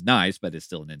Mac, which is nice, but it's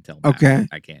still an Intel Mac. Okay,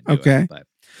 I can't do it,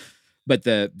 but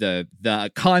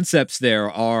the concepts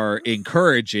there are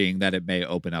encouraging that it may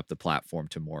open up the platform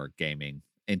to more gaming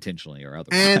intentionally or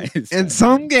otherwise. And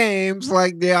some games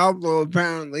like Diablo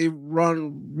apparently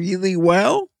run really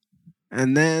well,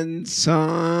 and then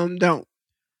some don't.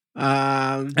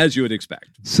 As you would expect.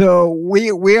 So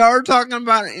we are talking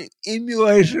about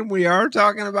emulation. We are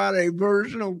talking about a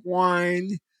version of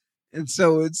Wine, and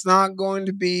so it's not going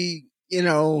to be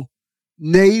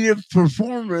native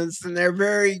performance, and they're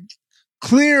very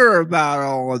clear about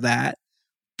all of that.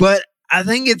 But I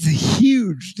think it's a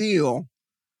huge deal.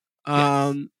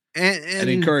 Yes. And an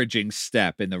encouraging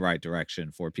step in the right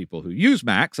direction for people who use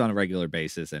Macs on a regular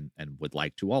basis and would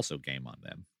like to also game on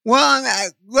them.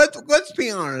 Well, let's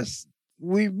be honest.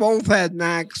 We both had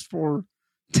Macs for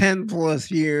 10 plus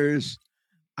years.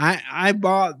 I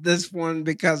bought this one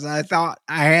because I thought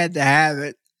I had to have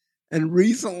it. And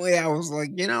recently I was like,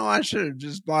 I should have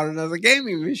just bought another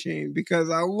gaming machine because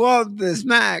I love this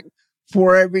Mac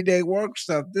for everyday work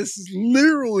stuff. This is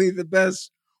literally the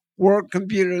best work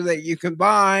computer that you can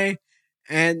buy.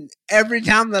 And every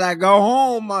time that I go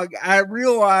home, I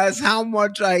realize how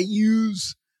much I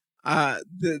use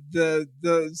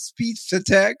the speech to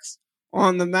text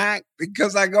on the Mac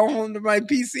because I go home to my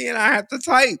PC and I have to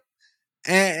type.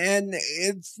 And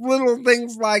it's little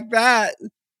things like that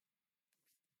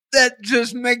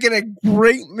just make it a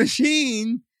great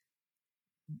machine,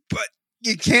 but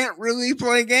you can't really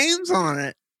play games on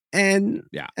it. And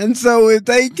so if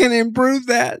they can improve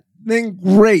that, then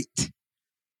great.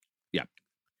 Yeah.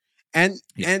 And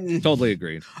totally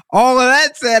agreed. All of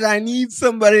that said, I need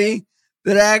somebody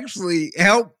that actually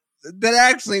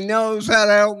knows how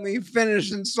to help me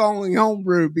finish installing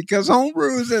Homebrew, because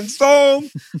Homebrew is installed.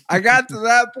 I got to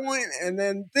that point and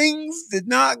then things did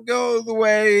not go the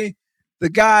way the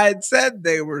guide said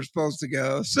they were supposed to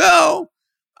go. So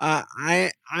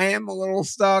I am a little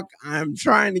stuck. I'm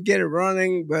trying to get it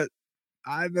running, but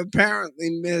I've apparently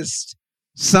missed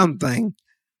something.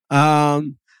 With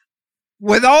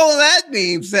all of that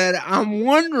being said, I'm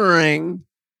wondering,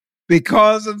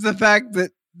 because of the fact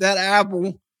that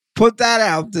Apple put that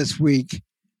out this week,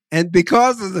 and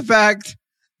because of the fact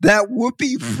that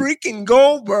Whoopi freaking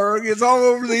Goldberg is all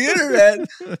over the internet,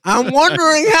 I'm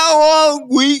wondering how long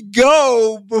we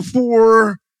go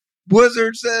before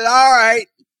Blizzard said, all right,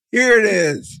 here it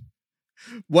is.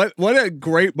 What a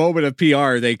great moment of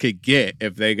PR they could get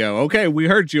if they go, okay, we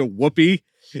heard you, Whoopi.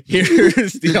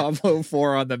 Here's Diablo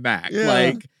 4 on the Mac. Yeah.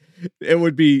 Like, it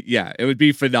would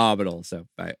be phenomenal. So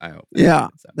I hope.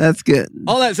 That's good.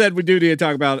 All that said, we do need to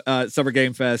talk about Summer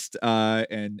Game Fest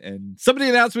and some of the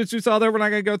announcements we saw there. We're not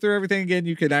going to go through everything again.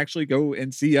 You can actually go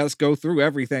and see us go through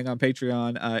everything on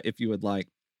Patreon if you would like.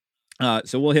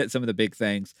 So we'll hit some of the big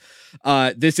things.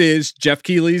 This is Jeff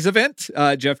Keighley's event.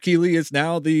 Jeff Keighley is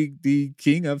now the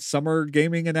king of summer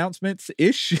gaming announcements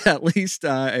ish, at least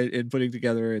in putting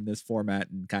together in this format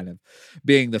and kind of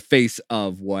being the face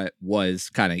of what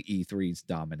was kind of E3's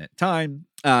dominant time.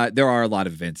 There are a lot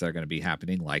of events that are going to be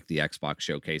happening, like the Xbox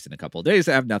showcase in a couple of days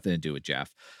that have nothing to do with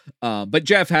Jeff. But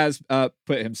Jeff has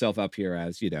put himself up here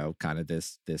as, kind of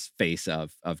this face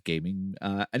of gaming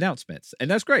announcements.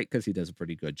 And that's great because he does a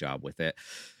pretty good job with it.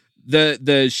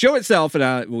 The show itself, and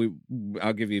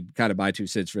I'll give you kind of my 2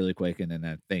 cents really quick, and then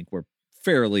I think we're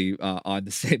fairly on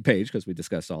the same page because we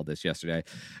discussed all this yesterday.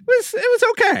 It was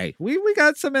okay. We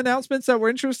got some announcements that were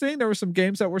interesting. There were some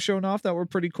games that were shown off that were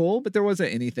pretty cool, but there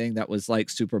wasn't anything that was like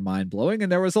super mind blowing.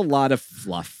 And there was a lot of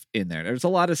fluff in there. There's a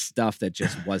lot of stuff that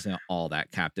just wasn't all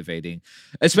that captivating,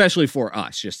 especially for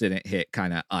us. Just didn't hit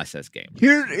kind of us as gamers.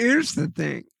 Here's the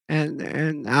thing,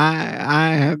 and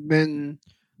I have been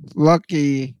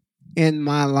lucky in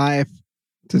my life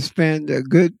to spend a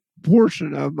good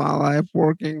portion of my life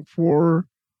working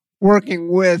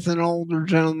with an older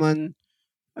gentleman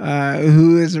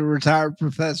who is a retired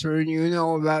professor, and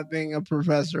about being a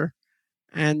professor.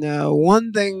 And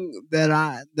one thing that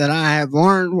I have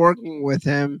learned working with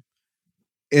him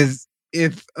is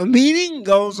if a meeting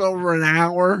goes over an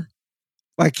hour,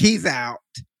 like he's out.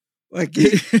 Like he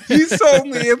told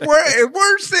me if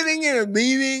we're sitting in a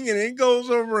meeting and it goes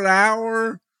over an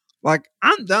hour, like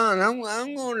I'm done. I'm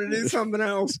going to do something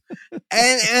else.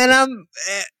 And I'm,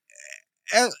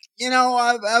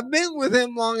 I've been with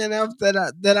him long enough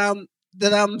that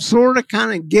I'm sort of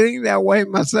kind of getting that way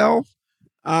myself.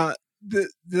 The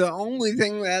only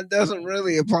thing that doesn't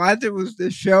really apply to was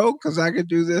this show because I could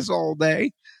do this all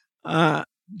day.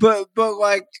 But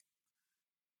like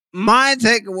my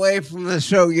takeaway from the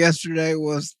show yesterday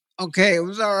was okay. It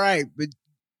was all right, but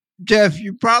Jeff,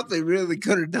 you probably really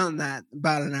could have done that in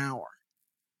about an hour.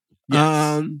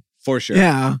 Yes, for sure.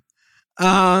 Yeah.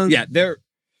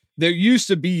 There used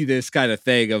to be this kind of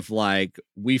thing of like,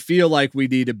 we feel like we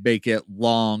need to make it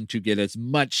long to get as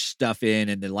much stuff in.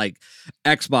 And then like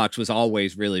Xbox was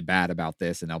always really bad about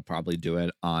this. And they'll probably do it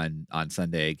on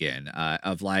Sunday again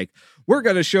of like, we're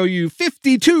going to show you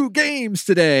 52 games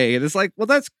today. And it's like, well,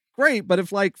 that's great. But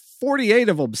if like 48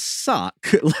 of them suck,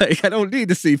 like I don't need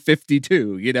to see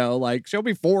 52, like show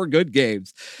me 4 good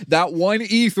games. That one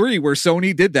E3 where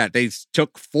Sony did that, they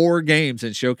took 4 games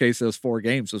and showcased those 4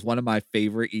 games was one of my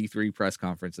favorite E3 press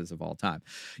conferences of all time.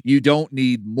 You don't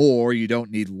need more. You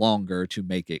don't need longer to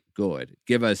make it good.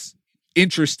 Give us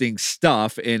interesting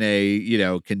stuff in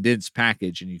a, condensed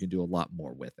package and you can do a lot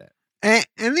more with it. And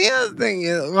the other thing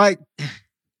is like,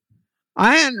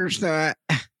 I understand.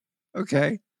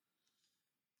 Okay.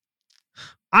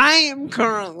 I am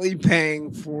currently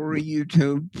paying for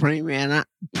YouTube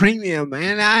premium,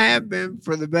 and I have been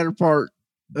for the better part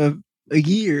of a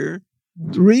year.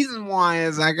 The reason why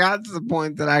is I got to the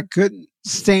point that I couldn't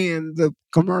stand the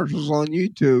commercials on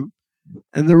YouTube.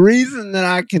 And the reason that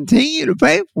I continue to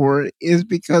pay for it is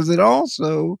because it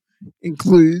also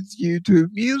includes YouTube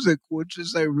Music, which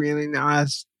is a really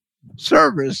nice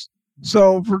service.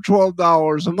 So for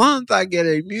 $12 a month, I get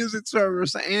a music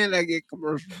service and I get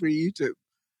commercial-free YouTube.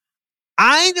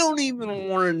 I don't even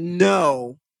want to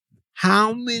know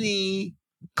how many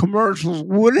commercials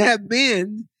would have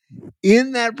been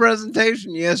in that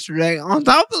presentation yesterday on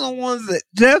top of the ones that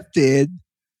Jeff did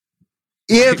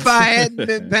if I hadn't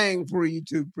been paying for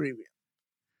YouTube Premium.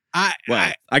 I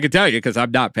can tell you because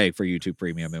I'm not paying for YouTube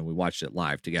Premium and we watched it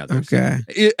live together. Okay.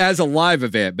 So as a live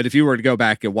event, but if you were to go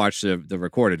back and watch the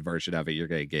recorded version of it, you're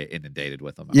going to get inundated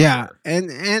with them. Yeah. Sure.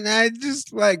 And I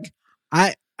just like,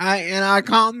 I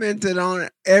commented on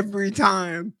it every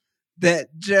time that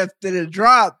Jeff did a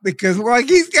drop because like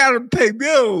he's got to pay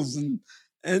bills and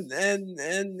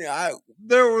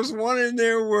there was one in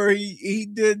there where he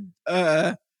did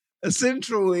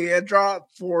essentially a drop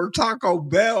for Taco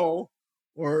Bell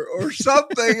or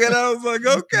something and I was like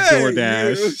okay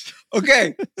DoorDash.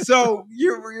 Okay, so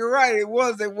you're right, it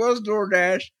was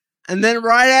DoorDash, and then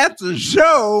right after the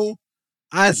show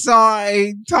I saw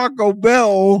a Taco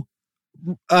Bell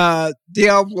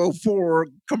Diablo 4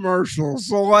 commercial.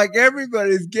 So like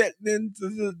everybody's getting into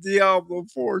the Diablo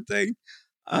 4 thing.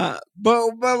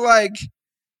 But like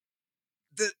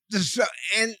the show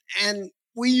and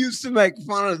we used to make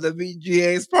fun of the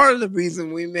VGAs. Part of the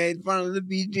reason we made fun of the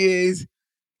VGAs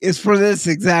is for this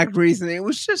exact reason. It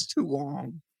was just too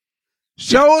long.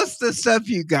 Show us the stuff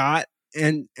you got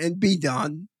and be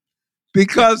done.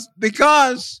 Because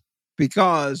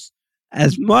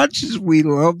as much as we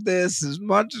love this, as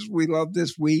much as we love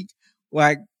this week,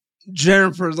 like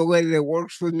Jennifer, the lady that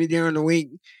works with me during the week,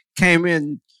 came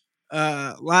in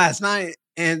last night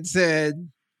and said,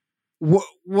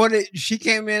 she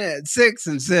came in at 6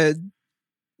 and said,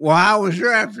 well, how was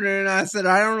your afternoon? I said,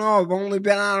 I don't know. I've only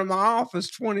been out of my office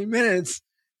 20 minutes.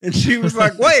 And she was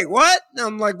like, wait, what? And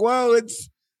I'm like, well, it's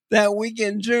that week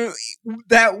in June,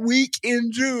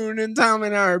 and Tom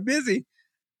and I are busy.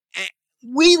 And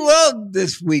we love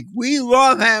this week. We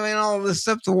love having all this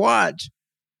stuff to watch.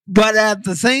 But at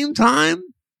the same time,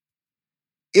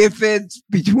 if it's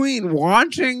between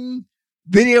watching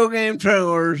video game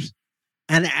trailers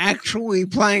and actually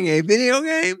playing a video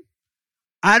game,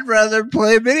 I'd rather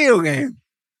play a video game.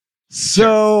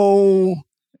 So,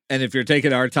 and if you're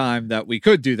taking our time that we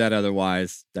could do that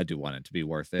otherwise, I do want it to be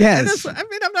worth it. Yes. I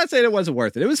mean, I'm not saying it wasn't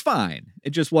worth it. It was fine. It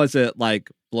just wasn't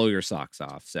like blow your socks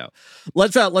off. So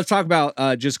let's talk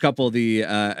about just a couple of the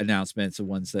announcements, the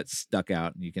ones that stuck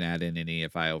out, and you can add in any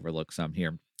if I overlook some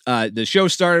here. The show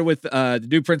started with the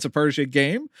new Prince of Persia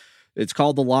game. It's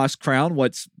called The Lost Crown.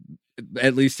 What's,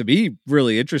 at least to me,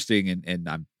 really interesting, and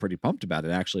I'm pretty pumped about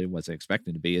it, actually, wasn't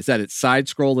expecting to be, is that it's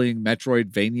side-scrolling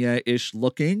Metroidvania-ish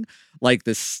looking. Like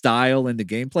the style and the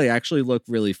gameplay actually look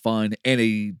really fun and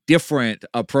a different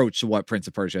approach to what Prince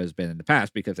of Persia has been in the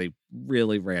past, because they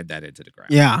really ran that into the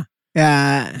ground. Yeah.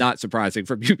 Not surprising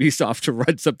from Ubisoft to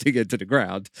run something into the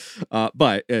ground,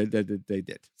 but they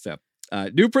did. So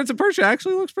new Prince of Persia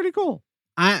actually looks pretty cool.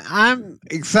 I'm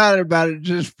excited about it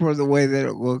just for the way that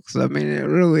it looks. I mean, it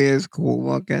really is cool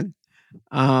looking.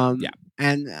 Yeah.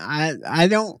 And I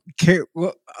don't care.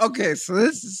 Well, okay, so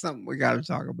this is something we got to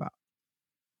talk about.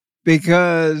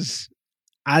 Because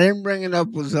I didn't bring it up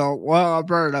with Zelda. Well, I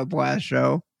brought it up last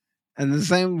show. And the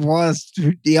same was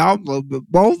to Diablo. But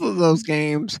both of those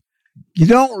games, you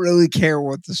don't really care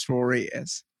what the story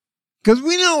is. Because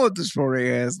we know what the story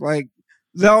is. Like,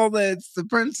 Zelda, it's the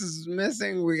princess is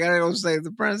missing. We gotta go save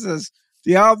the princess.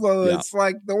 Diablo, it's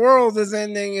like the world is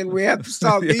ending and we have to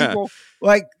stop people.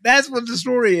 Like, that's what the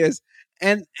story is.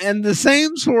 And the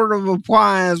same sort of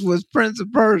applies with Prince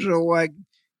of Persia. Like,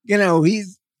 you know,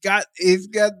 he's got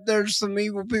there's some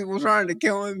evil people trying to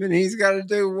kill him, and he's got to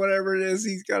do whatever it is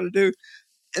he's got to do.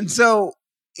 And so,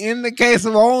 in the case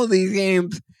of all of these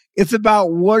games, it's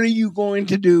about what are you going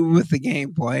to do with the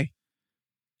gameplay.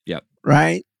 Yep.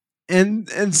 Right.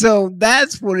 And so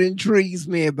that's what intrigues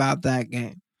me about that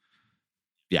game.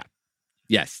 Yeah.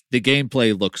 Yes, the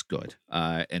gameplay looks good,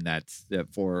 and that's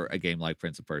for a game like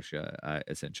Prince of Persia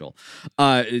essential.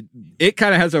 It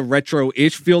kind of has a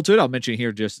retro-ish feel to it. I'll mention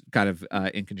here just kind of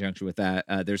in conjunction with that.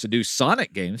 There's a new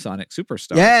Sonic game, Sonic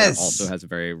Superstars, that also has a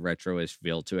very retro-ish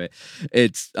feel to it.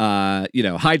 It's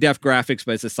high def graphics,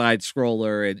 but it's a side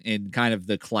scroller in kind of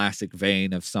the classic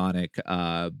vein of Sonic.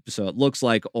 So it looks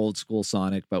like old school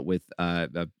Sonic, but with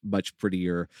a much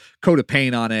prettier coat of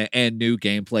paint on it and new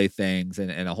gameplay things and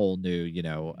a whole new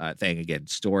thing. Again,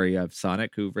 story of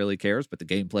Sonic, who really cares, but the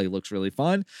gameplay looks really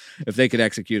fun. If they could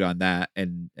execute on that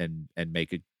and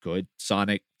make a good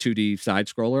Sonic 2D side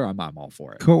scroller, I'm all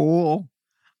for it. Cool.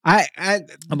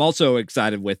 I'm also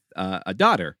excited with a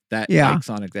daughter that likes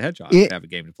Sonic the Hedgehog to have a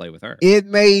game to play with her. It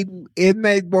made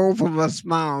both of us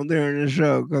smile during the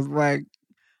show, because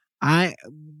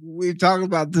we've talked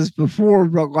about this before,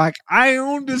 but like, I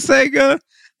owned a Sega,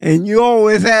 and you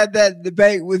always had that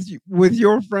debate with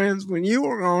your friends when you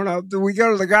were growing up. Do we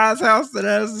go to the guy's house that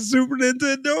has a Super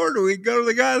Nintendo, or do we go to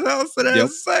the guy's house that has a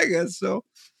Sega? So,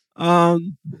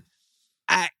 I'm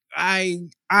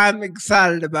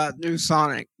excited about new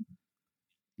Sonic.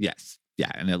 Yes.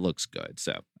 Yeah, and it looks good.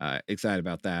 So excited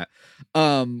about that.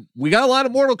 We got a lot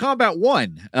of Mortal Kombat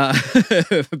 1.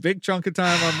 A big chunk of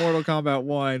time on Mortal Kombat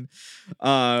 1,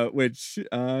 which,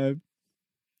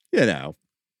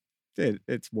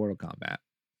 it's Mortal Kombat.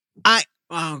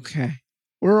 Okay.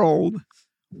 We're old.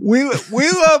 We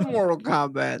love Mortal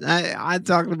Kombat. I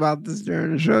talked about this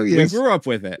during the show yesterday. We grew up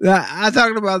with it. I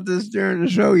talked about this during the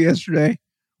show yesterday.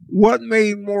 What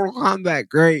made Mortal Kombat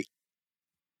great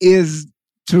is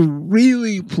to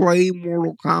really play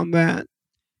Mortal Kombat,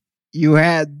 you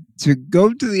had to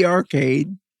go to the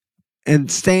arcade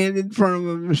and stand in front of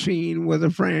a machine with a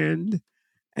friend.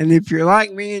 And if you're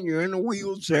like me and you're in a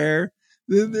wheelchair,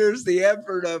 then there's the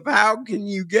effort of how can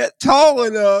you get tall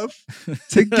enough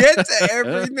to get to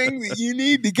everything that you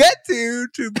need to get to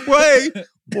play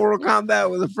Mortal Kombat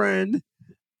with a friend.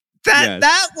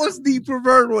 That was the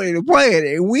preferred way to play it.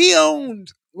 And we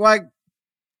owned, like,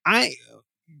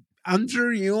 I'm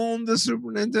sure you own the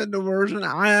Super Nintendo version.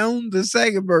 I owned the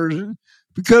Sega version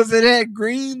because it had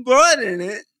green blood in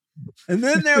it. And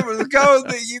then there was a code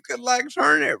that you could like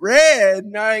turn it red.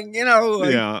 And I,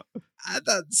 Yeah. I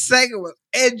thought Sega was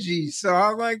edgy, so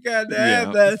I like had to have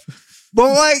Yeah. that.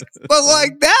 But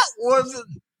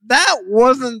that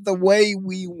wasn't the way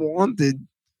we wanted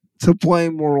to play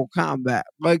Mortal Kombat.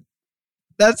 Like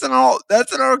that's an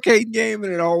arcade game,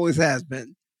 and it always has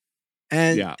been.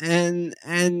 And Yeah. and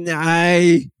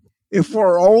if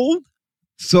we're old,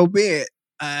 so be it.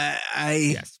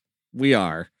 Yes, we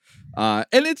are. And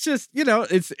it's just,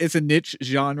 it's a niche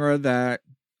genre that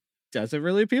doesn't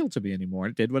really appeal to me anymore.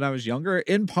 It did when I was younger,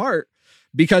 in part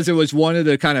because it was one of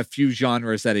the kind of few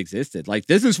genres that existed. Like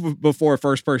this is before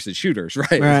first person shooters,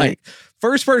 right? Like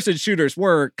first person shooters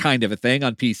were kind of a thing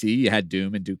on PC. You had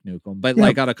Doom and Duke Nukem, but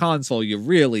like on a console, you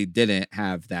really didn't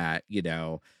have that,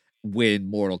 when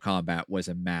Mortal Kombat was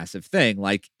a massive thing.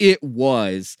 Like it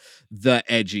was the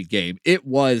edgy game. It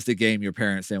was the game your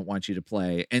parents didn't want you to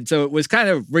play. And so it was kind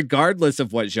of, regardless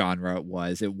of what genre it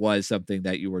was something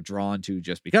that you were drawn to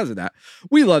just because of that.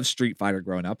 We loved Street Fighter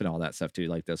growing up and all that stuff too.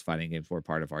 Like those fighting games were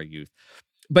part of our youth.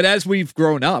 But as we've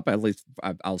grown up, at least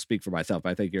I'll speak for myself.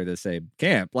 I think you're the same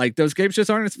camp. Like those games just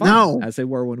aren't as fun as they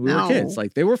were when we were kids.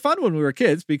 Like they were fun when we were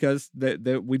kids because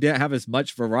we didn't have as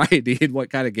much variety in what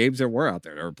kind of games there were out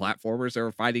there. There were platformers, there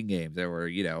were fighting games, there were,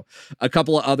 a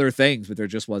couple of other things, but there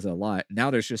just wasn't a lot.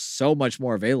 Now there's just so much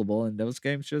more available, and those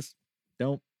games just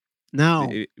don't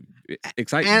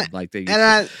excite me like they used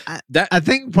to. I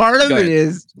think part of it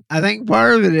is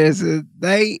that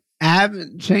they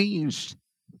haven't changed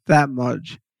that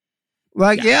much.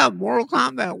 Like Mortal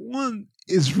Kombat 1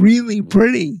 is really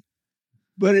pretty,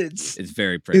 but it's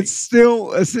very pretty. It's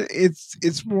still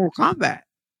it's Mortal Kombat.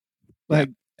 Like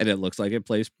and it looks like it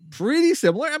plays pretty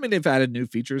similar. I mean, they've added new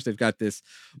features. They've got this,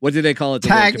 what do they call it? The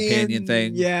companion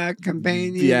thing. Yeah,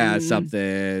 companion. Yeah,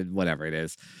 something, whatever it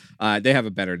is. They have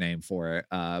a better name for it.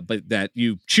 But that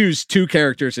you choose two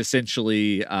characters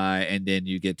essentially, and then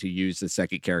you get to use the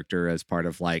second character as part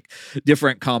of like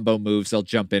different combo moves. They'll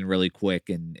jump in really quick,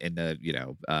 and in the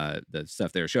the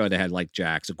stuff they were showing, they had like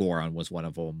Jax. Goron was one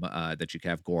of them. That you could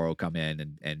have Goro come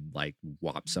in and like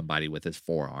whop somebody with his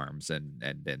forearms and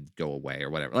then go away or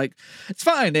whatever. Like it's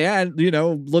fine. They add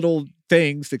little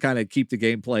things to kind of keep the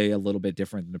gameplay a little bit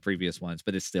different than the previous ones,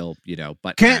 but it's still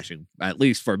button mashing, at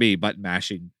least for me, button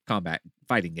mashing combat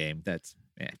fighting game. That's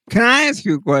Can I ask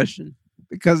you a question?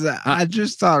 Because I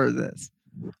just thought of this.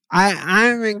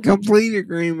 I'm in complete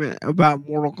agreement about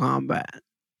Mortal Kombat,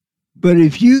 but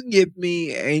if you give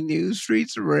me a new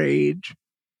Streets of Rage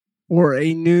or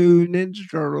a new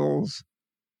Ninja Turtles,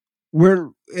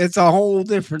 it's a whole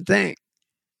different thing.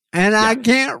 And I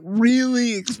can't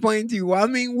really explain to you. I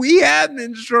mean, we have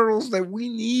Ninja Turtles that we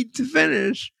need to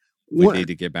finish. We need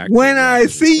to get back when I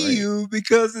see you,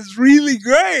 because it's really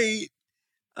great.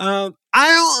 I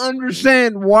don't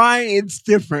understand why it's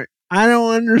different. I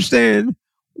don't understand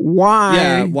why.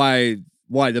 Yeah,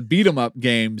 why the beat 'em up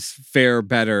games fare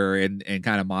better in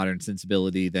kind of modern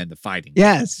sensibility than the fighting.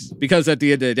 Yes. Games. Because at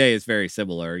the end of the day, it's very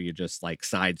similar. You're just like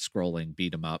side scrolling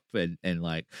beat 'em up. And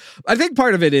like, I think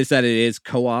part of it is that it is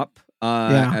co-op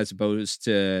as opposed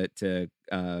to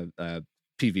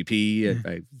PvP.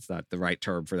 It's not the right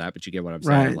term for that, but you get what I'm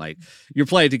saying. Right. Like you're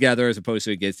playing together as opposed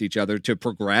to against each other to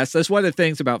progress. That's one of the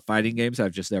things about fighting games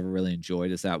I've just never really enjoyed,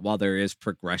 is that while there is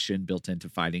progression built into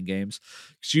fighting games,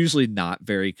 it's usually not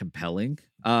very compelling.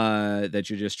 That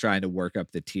you're just trying to work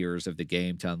up the tiers of the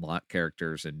game to unlock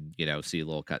characters and see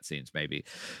little cutscenes maybe.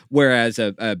 Whereas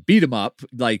a beat 'em up,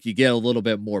 like you get a little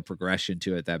bit more progression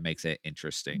to it that makes it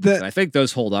interesting. So I think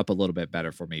those hold up a little bit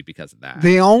better for me because of that.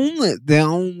 The only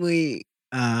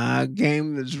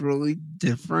game that's really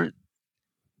different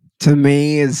to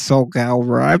me is Soul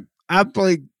Calibur. I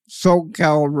played Soul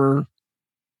Calibur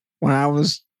when I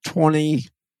was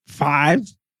 25,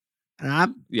 and I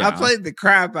played the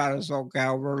crap out of Soul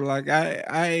Calibur. Like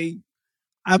I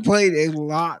played a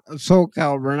lot of Soul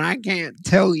Calibur, and I can't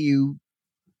tell you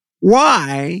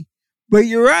why, but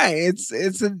you're right. It's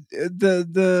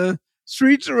the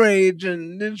Streets of Rage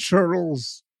and Ninja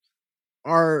Turtles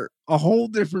are a whole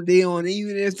different deal. And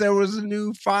even if there was a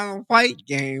new Final Fight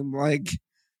game, we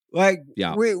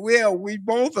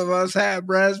both of us have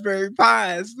Raspberry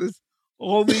Pis with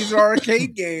all these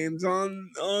arcade games on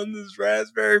this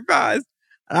Raspberry Pis,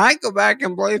 and I go back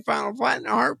and play Final Fight in a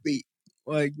heartbeat.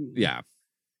 Like,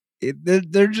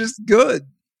 they're just good.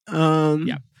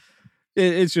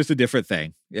 It's just a different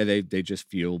thing. Yeah, they just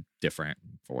feel different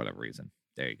for whatever reason.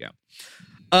 There you go.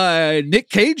 Nick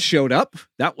Cage showed up.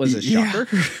 That was a shocker.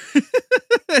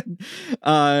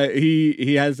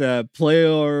 He has a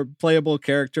playable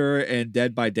character in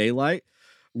Dead by Daylight,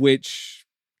 which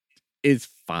is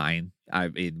fine. I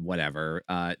mean, whatever.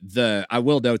 I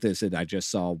will note this, and I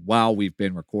just saw while we've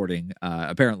been recording.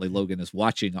 Apparently, Logan is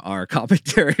watching our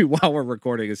commentary while we're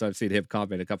recording, so I've seen him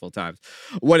comment a couple of times.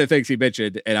 One of the things he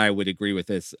mentioned, and I would agree with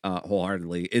this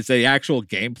wholeheartedly, is the actual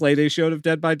gameplay they showed of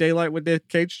Dead by Daylight with Nick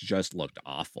Cage just looked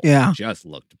awful. Yeah, it just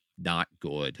looked not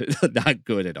good, not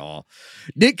good at all.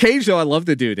 Nick Cage, though, I love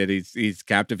the dude, and he's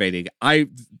captivating. I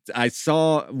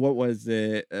saw, what was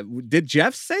it? Did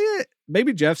Jeff say it?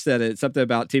 Maybe Jeff said it, something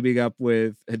about teaming up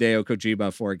with Hideo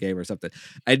Kojima for a game or something.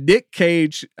 A Nick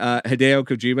Cage, Hideo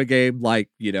Kojima game, like,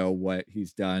 you know, what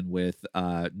he's done with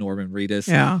Norman Reedus.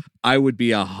 Yeah. I would be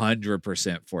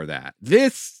 100% for that.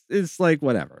 This is like,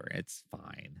 whatever. It's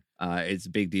fine. It's a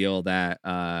big deal that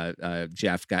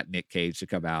Jeff got Nick Cage to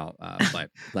come out, but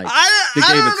like the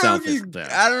game itself is.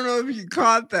 I don't know if you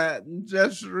caught that.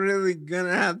 Jeff's really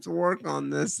gonna have to work on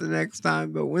this the next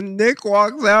time. But when Nick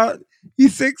walks out, he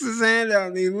sticks his hand out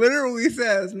and he literally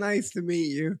says, "Nice to meet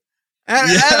you."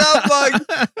 And I'm like,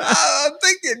 I'm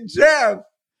thinking, Jeff,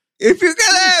 if you're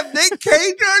gonna have Nick Cage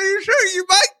on your show, you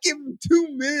might give him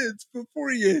 2 minutes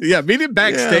before you. Yeah, meet him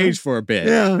backstage for a bit.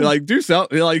 Yeah, like do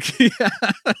something. Like, yes,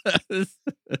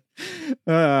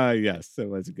 it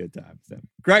was a good time. So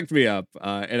cracked me up,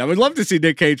 and I would love to see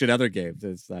Nick Cage in other games.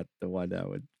 It's not the one I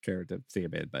would care to see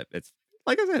him in, but it's.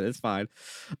 Like I said, it's fine.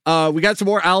 We got some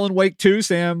more Alan Wake 2.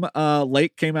 Sam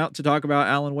Lake came out to talk about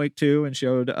Alan Wake 2 and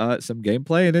showed some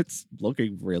gameplay, and it's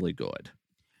looking really good.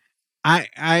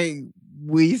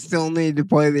 We still need to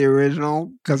play the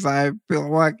original because I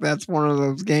feel like that's one of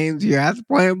those games you have to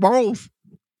play them both.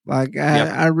 Like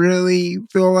I really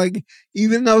feel like,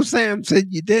 even though Sam said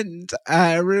you didn't,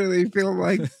 I really feel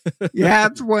like you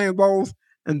have to play them both.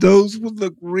 And those would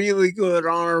look really good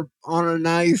on a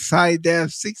nice high def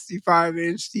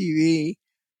 65-inch TV,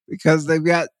 because they've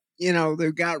got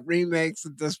remakes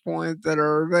at this point that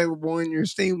are available in your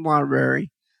Steam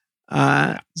library.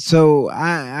 So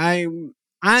I'm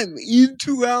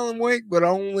into Alan Wake, but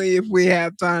only if we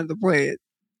have time to play it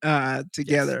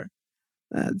together.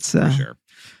 Yes. That's for sure.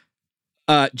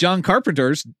 John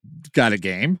Carpenter's got a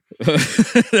game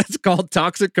that's called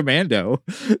Toxic Commando.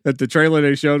 That the trailer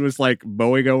they showed was like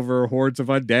mowing over hordes of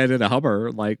undead in a Hummer,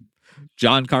 like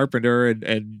John Carpenter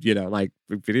and you know, like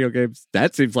video games.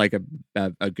 That seems like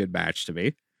a good match to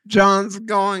me. John's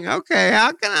going, okay,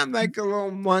 how can I make a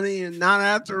little money and not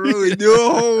have to really do a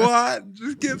whole lot?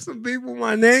 Just give some people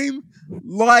my name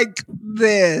like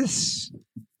this.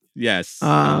 Yes,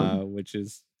 which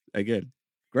is, again,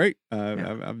 great.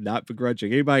 I'm not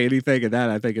begrudging anybody anything, and that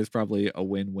I think is probably a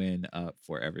win-win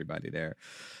for everybody there.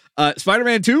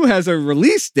 Spider-Man 2 has a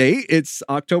release date. It's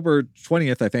October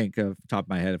 20th, I think, off the top of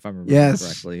my head, if I'm remembering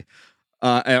correctly.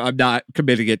 I'm not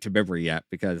committing it to memory yet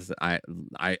because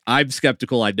I'm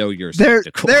skeptical. I know you're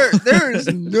skeptical. There is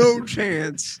no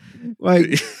chance.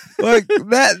 Like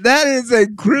that is a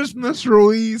Christmas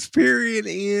release, period,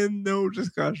 and no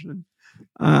discussion.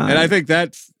 And I think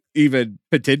that's even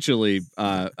potentially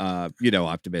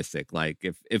optimistic. Like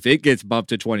if it gets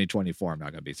bumped to 2024, I'm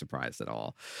not going to be surprised at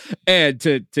all. And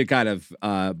to kind of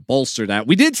bolster that,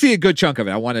 we did see a good chunk of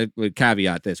it. I want to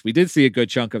caveat this. We did see a good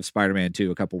chunk of Spider-Man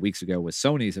 2 a couple weeks ago with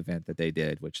Sony's event that they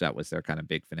did, which that was their kind of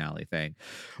big finale thing.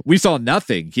 We saw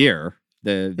nothing here.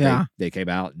 They came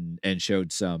out and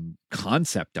showed some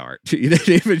concept art. They didn't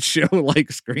even show like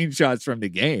screenshots from the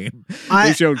game.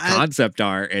 They showed concept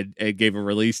art and gave a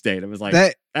release date. It was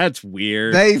like, that's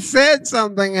weird. They said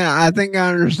something, and I think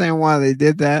I understand why they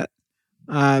did that.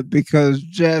 Because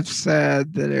Jeff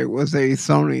said that it was a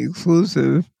Sony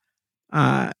exclusive.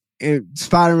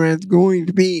 Spider-Man's going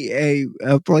to be a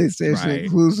PlayStation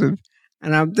exclusive.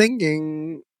 And I'm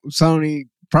thinking Sony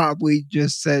probably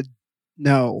just said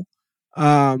no.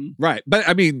 Right, but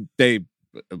I mean, they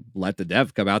let the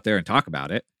dev come out there and talk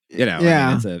about it. You know,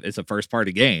 I mean, it's a first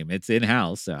party game. It's in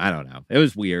house, so I don't know. It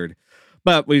was weird,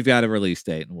 but we've got a release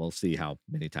date, and we'll see how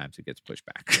many times it gets pushed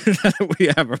back. We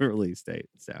have a release date,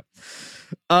 so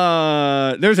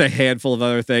there's a handful of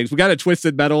other things. We got a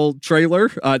Twisted Metal trailer,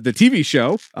 the TV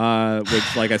show,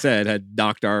 which, like I said, had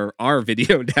knocked our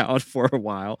video down for a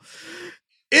while.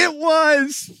 It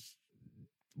was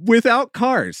without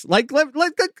cars, like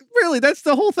really, that's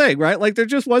the whole thing, right? Like there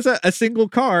just wasn't a single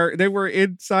car. They were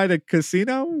inside a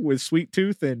casino with Sweet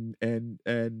Tooth and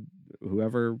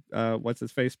whoever what's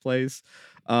his face plays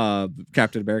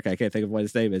Captain America. I can't think of what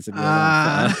his name is.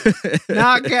 Not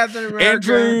Captain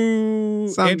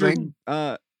America. Andrew.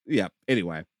 Yeah.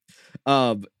 Anyway,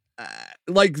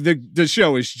 like the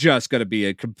show is just going to be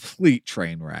a complete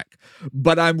train wreck,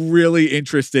 but I'm really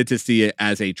interested to see it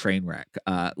as a train wreck.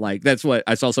 Like that's what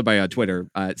I saw somebody on Twitter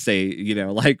say, you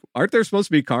know, like, aren't there supposed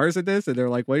to be cars in this? And they're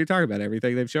like, what are you talking about?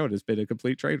 Everything they've shown has been a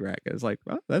complete train wreck. And it's like,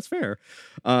 well, that's fair.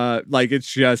 Like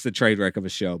it's just a train wreck of a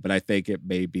show, but I think it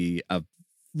may be a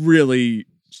really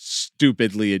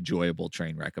stupidly enjoyable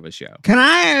train wreck of a show. Can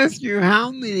I ask you,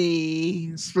 how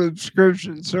many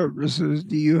subscription services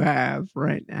do you have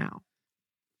right now?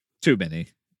 Too many.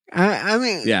 I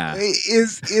mean, yeah.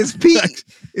 Is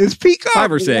Peacock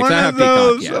 5 or 6? one I have of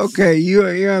those? Peacock, yes. Okay, you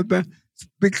have,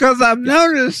 because I've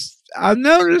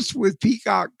noticed with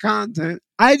Peacock content,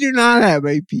 I do not have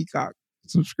a Peacock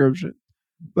subscription,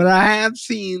 but I have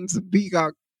seen some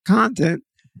Peacock content,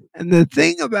 and the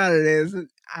thing about it is,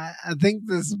 I think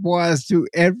this applies to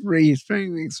every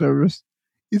streaming service.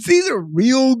 It's either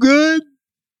real good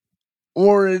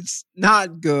or it's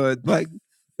not good. Like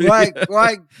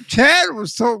Chad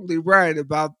was totally right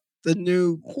about the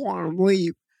new Quantum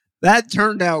Leap. That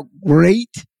turned out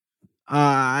great.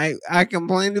 I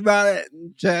complained about it,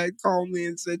 and Chad called me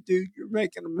and said, "Dude, you're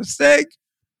making a mistake,"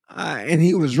 and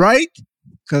he was right,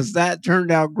 because that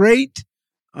turned out great.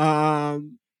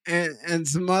 And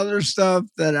some other stuff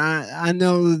that I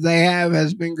know that they have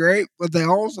has been great, but they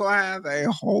also have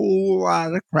a whole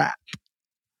lot of crap.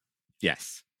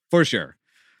 Yes, for sure.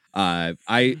 I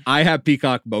have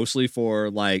Peacock mostly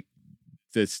for like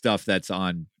the stuff that's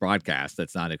on broadcast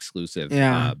that's not exclusive,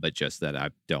 but just that I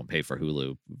don't pay for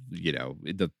Hulu, you know,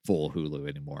 the full Hulu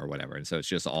anymore or whatever. And so it's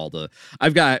just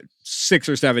I've got 6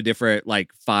 or 7 different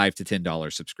like $5 to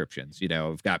 $10 subscriptions. You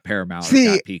know, I've got Paramount,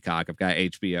 I've got Peacock, I've got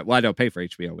HBO. Well, I don't pay for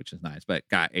HBO, which is nice, but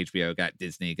got HBO, got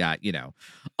Disney, got, you know,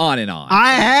 on and on.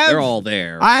 They're all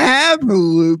there. I have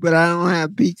Hulu, but I don't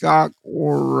have Peacock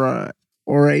or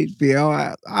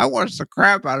HBO. I watch the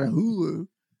crap out of Hulu.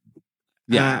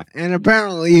 Yeah. And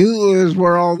apparently Hulu is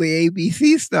where all the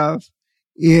ABC stuff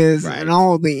is, right. and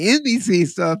all the NBC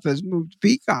stuff has moved to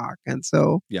Peacock. And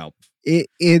so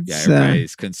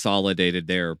everybody's consolidated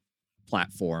their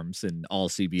platforms, and all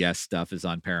CBS stuff is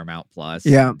on Paramount Plus.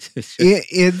 Yeah. It's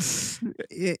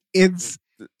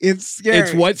scary.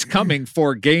 It's what's coming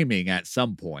for gaming at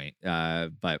some point.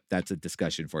 But that's a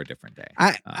discussion for a different day.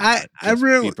 I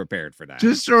really be prepared for that.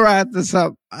 Just to wrap this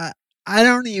up, I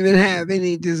don't even have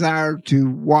any desire to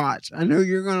watch. I know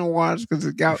you're going to watch because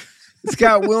it's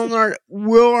got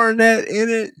Will Arnett in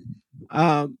it.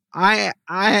 I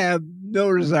have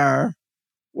no desire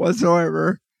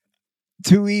whatsoever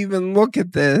to even look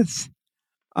at this.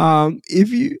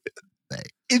 If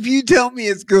you tell me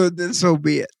it's good, then so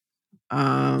be it.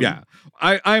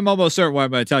 I'm almost certain what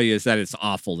I'm going to tell you is that it's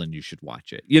awful and you should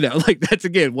watch it. You know, like that's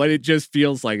again what it just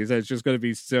feels like, is that it's just going to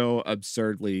be so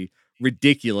absurdly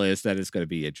ridiculous that it's going to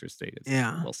be interesting.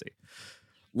 We'll see.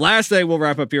 Last thing, we'll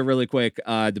wrap up here really quick.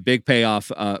 The big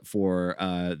payoff for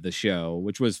the show,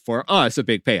 which was for us a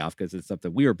big payoff because it's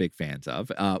something we were big fans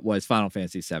of, was Final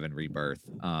Fantasy VII Rebirth.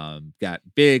 Got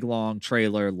big, long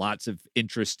trailer, lots of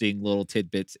interesting little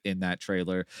tidbits in that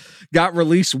trailer. Got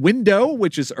release window,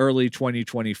 which is early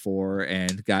 2024,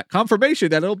 and got confirmation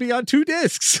that it'll be on 2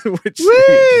 discs, which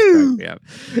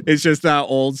it's just that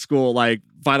old school, like,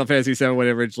 Final Fantasy VII, when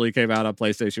it originally came out on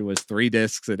PlayStation, was 3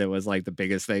 discs, and it was like the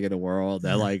biggest thing in the world.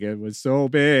 And like it was so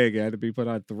big, it had to be put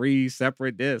on 3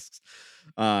 separate discs.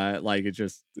 Like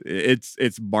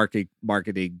it's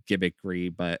marketing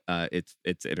gimmickry, but it's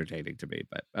entertaining to me.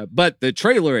 But the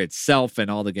trailer itself and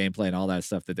all the gameplay and all that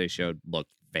stuff that they showed looked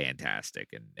fantastic,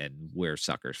 and we're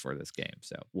suckers for this game,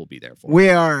 so we'll be there for it. We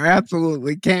are,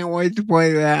 absolutely. Can't wait to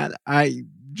play that. I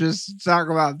just talk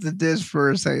about the disc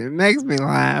for a second. It makes me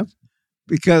laugh.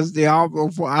 Because Diablo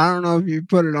 4, I don't know if you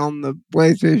put it on the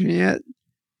PlayStation yet.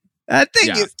 That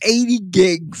thing is 80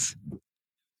 gigs.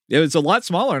 It was a lot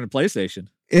smaller on the PlayStation.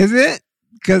 Is it?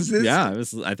 Because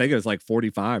I think it was like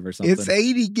 45 or something. It's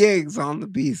 80 gigs on the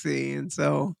PC, and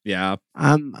so I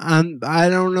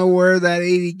don't know where that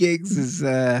 80 gigs is.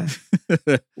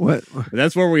 What?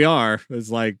 That's where we are. It's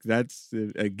like that's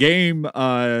a game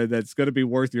that's going to be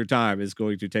worth your time is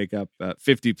going to take up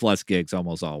 50 plus gigs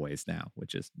almost always now,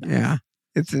 which is nice. Yeah.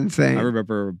 It's insane. I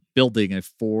remember building a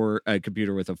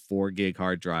computer with a 4 gig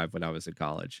hard drive when I was in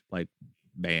college. Like,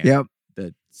 man,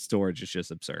 the storage is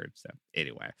just absurd. So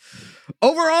anyway,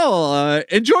 overall,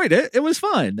 enjoyed it. It was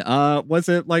fun. Was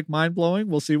it like mind blowing?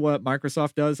 We'll see what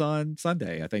Microsoft does on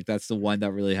Sunday. I think that's the one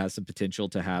that really has some potential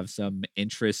to have some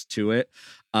interest to it.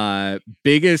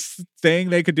 Biggest thing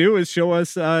they could do is show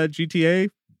us GTA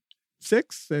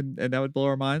 6, and that would blow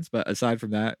our minds. But aside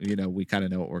from that, you know, we kind of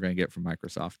know what we're going to get from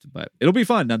Microsoft, but it'll be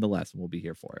fun nonetheless, and we'll be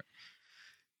here for it.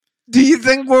 Do you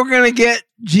think we're gonna get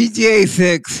GTA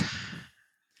 6?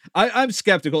 I'm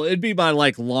skeptical. It'd be my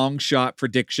like long shot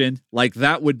prediction. Like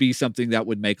that would be something that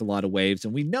would make a lot of waves,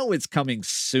 and we know it's coming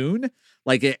soon.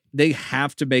 Like they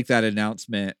have to make that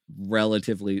announcement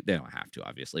relatively. They don't have to,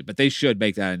 obviously, but they should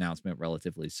make that announcement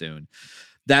relatively soon.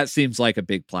 That seems like a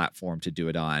big platform to do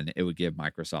it on. It would give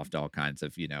Microsoft all kinds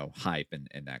of, hype and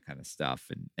that kind of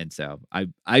stuff. And so I,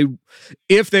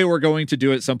 if they were going to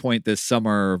do it at some point this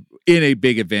summer in a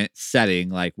big event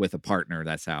setting, like with a partner,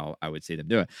 that's how I would see them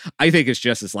do it. I think it's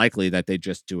just as likely that they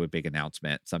just do a big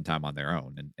announcement sometime on their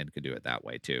own and could do it that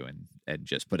way too. And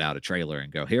just put out a trailer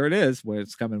and go, here it is, where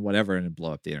it's coming, whatever, and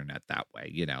blow up the internet that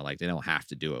way. Like they don't have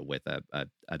to do it with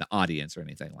an audience or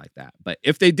anything like that. But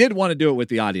if they did want to do it with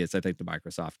the audience, I think the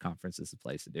Microsoft conference is the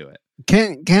place to do it.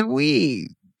 Can we?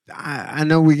 I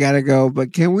know we got to go,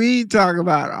 but can we talk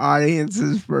about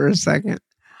audiences for a second?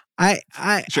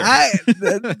 Sure.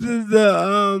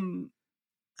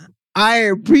 I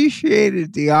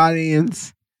appreciated the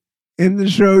audience in the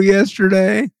show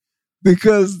yesterday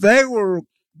because they were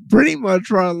pretty much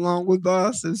right along with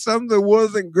us. If something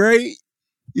wasn't great,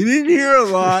 you didn't hear a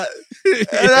lot.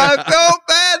 And I felt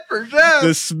bad for Jeff.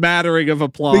 The smattering of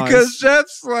applause. Because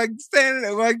Jeff's like standing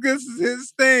there like this is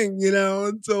his thing,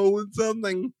 And so when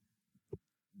something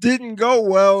didn't go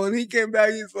well and he came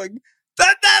back, he's like,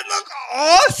 that look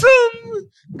awesome?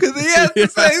 Because he has to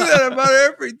say that about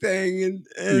everything.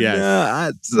 And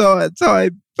yes. So I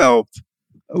felt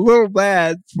a little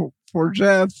bad for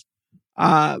Jeff.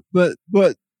 But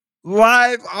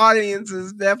live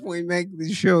audiences definitely make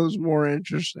these shows more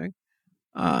interesting.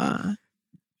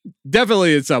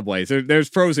 Definitely in some ways. There's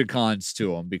pros and cons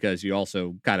to them because you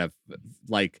also kind of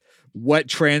like what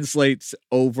translates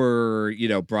over,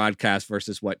 broadcast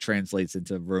versus what translates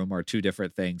into room are two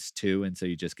different things too. And so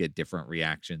you just get different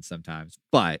reactions sometimes.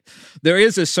 But there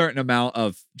is a certain amount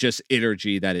of just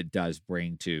energy that it does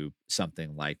bring to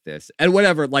something like this. And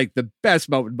whatever, like the best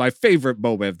moment, my favorite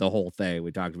moment of the whole thing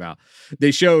we talked about,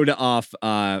 they showed off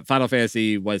Final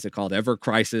Fantasy, what is it called? Ever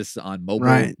Crisis on mobile,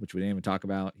 right, which we didn't even talk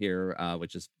about here,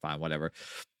 which is fine, whatever.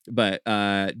 But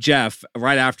Jeff,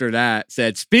 right after that,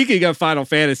 said, speaking of Final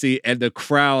Fantasy, and the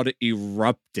crowd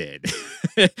erupted.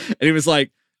 And he was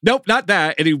like, nope, not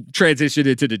that. And he transitioned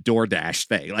into the DoorDash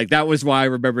thing. Like, that was why I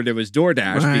remembered it was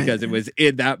DoorDash, right, because it was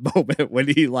in that moment when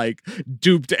he, like,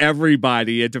 duped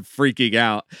everybody into freaking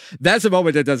out. That's a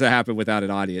moment that doesn't happen without an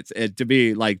audience. And to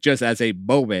me, like, just as a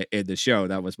moment in the show,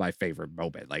 that was my favorite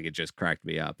moment. Like, it just cracked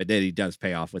me up. And then he does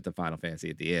pay off with the Final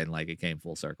Fantasy at the end. Like, it came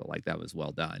full circle. Like, that was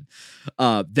well done.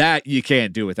 That you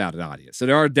can't do without an audience. So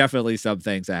there are definitely some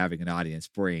things that having an audience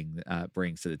brings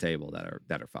to the table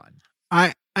that are fun.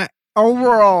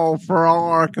 Overall, for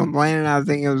all our complaining, I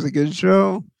think it was a good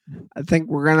show. I think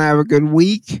we're gonna have a good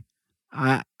week.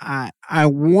 I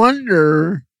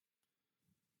wonder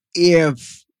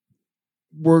if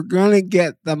we're gonna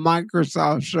get the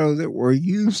Microsoft show that we're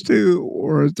used to,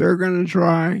 or if they're gonna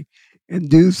try and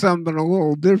do something a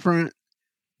little different.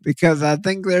 Because I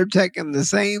think they're taking the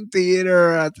same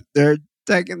theater, they're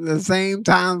taking the same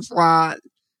time slot.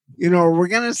 We're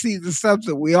gonna see the stuff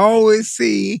that we always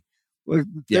see.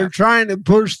 They're trying to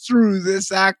push through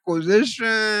this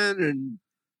acquisition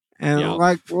and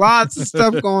like lots of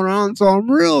stuff going on. So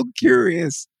I'm real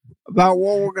curious about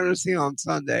what we're going to see on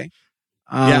Sunday.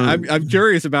 I'm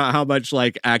curious about how much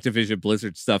like Activision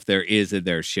Blizzard stuff there is in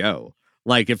their show.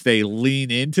 Like if they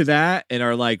lean into that and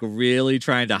are like really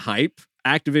trying to hype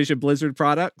Activision Blizzard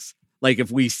products. Like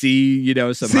if we see,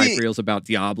 some hype reels about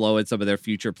Diablo and some of their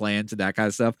future plans and that kind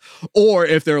of stuff. Or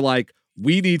if they're like,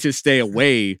 we need to stay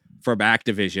away from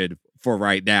Activision for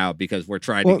right now because we're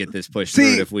trying to get this pushed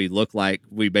through. If we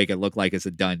make it look like it's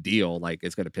a done deal, like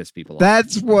it's going to piss people off.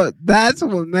 That's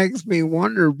what makes me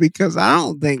wonder, because I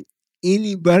don't think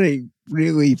anybody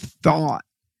really thought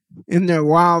in their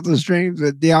wildest dreams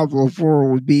that Diablo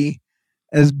 4 would be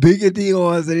as big a deal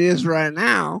as it is right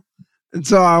now. And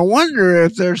so I wonder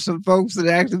if there's some folks at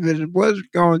Activision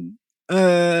Blizzard going,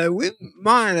 we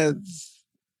might have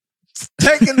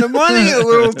taken the money a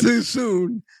little too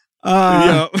soon. Because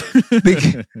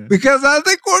I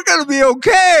think we're going to be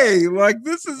okay. Like,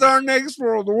 this is our next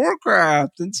World of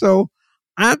Warcraft. And so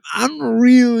I'm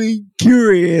really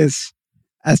curious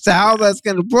as to how that's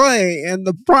going to play. And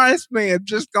the price may have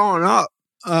just gone up.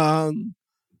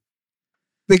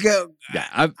 Because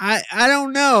I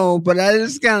don't know, but I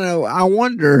just I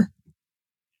wonder.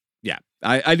 Yeah,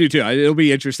 I do too. It'll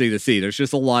be interesting to see. There's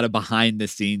just a lot of behind the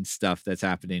scenes stuff that's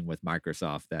happening with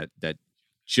Microsoft that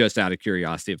just out of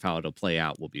curiosity of how it'll play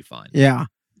out will be fun. Yeah.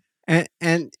 And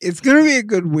it's going to be a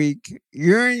good week.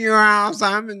 You're in your house.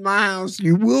 I'm in my house.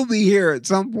 You will be here at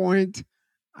some point.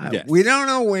 Yes. We don't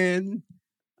know when.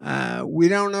 We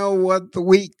don't know what the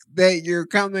week that you're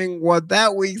coming, what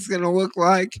that week's going to look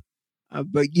like.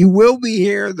 But you will be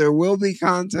here. There will be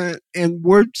content, and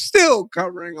we're still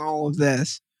covering all of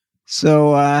this.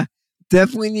 So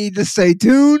definitely need to stay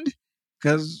tuned,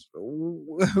 because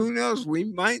who knows? We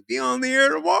might be on the air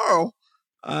tomorrow.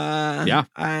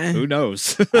 Who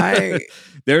knows?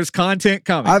 There's content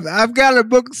coming. I've got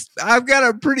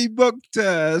a pretty booked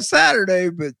Saturday,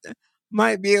 but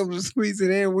might be able to squeeze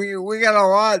it in. We got a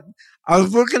lot. I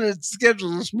was looking at the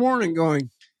schedule this morning, going,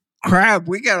 crap,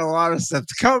 we got a lot of stuff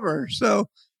to cover. So,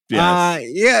 you're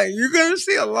going to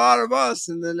see a lot of us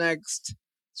in the next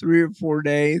 3 or 4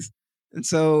 days. And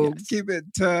so keep it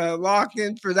locked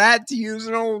in for that, to use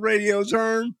an old radio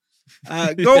term.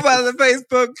 Go by the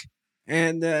Facebook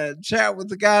and chat with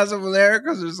the guys over there,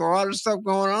 because there's a lot of stuff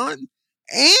going on.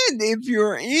 And if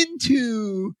you're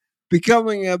into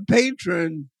becoming a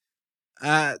patron,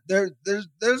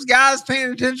 there's guys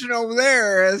paying attention over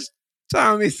there. As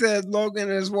Tommy said,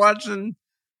 Logan is watching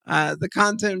the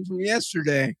content from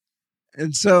yesterday,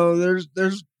 and so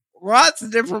there's lots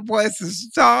of different places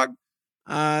to talk.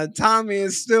 Tommy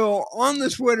is still on the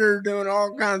Twitter doing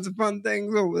all kinds of fun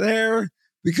things over there,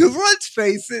 because let's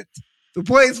face it, the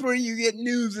place where you get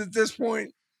news at this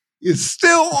point is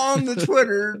still on the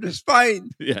Twitter, despite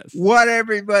what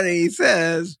everybody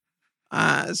says.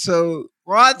 So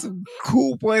lots of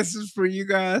cool places for you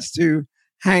guys to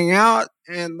hang out.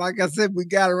 And like I said, we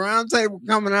got a roundtable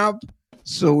coming up,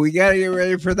 so we got to get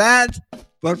ready for that.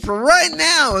 But for right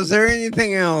now, is there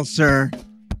anything else, sir?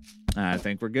 I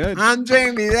think we're good. I'm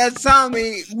Jamie. That's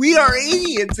Tommy. We are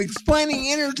idiots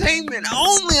explaining entertainment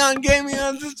only on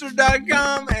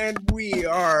GamingUncensored.com, and we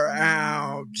are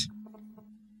out.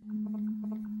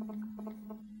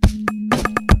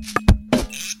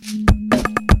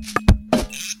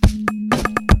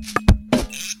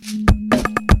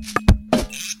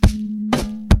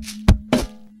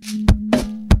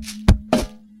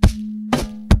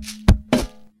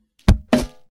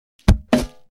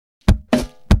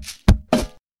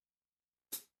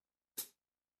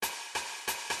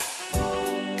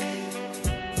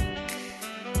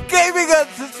 Gaming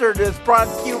Uncensored is brought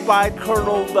to you by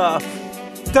Colonel Duff.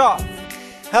 Duff,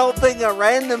 helping a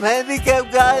random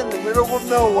handicapped guy in the middle of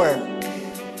nowhere.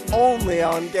 Only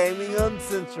on Gaming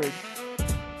Uncensored.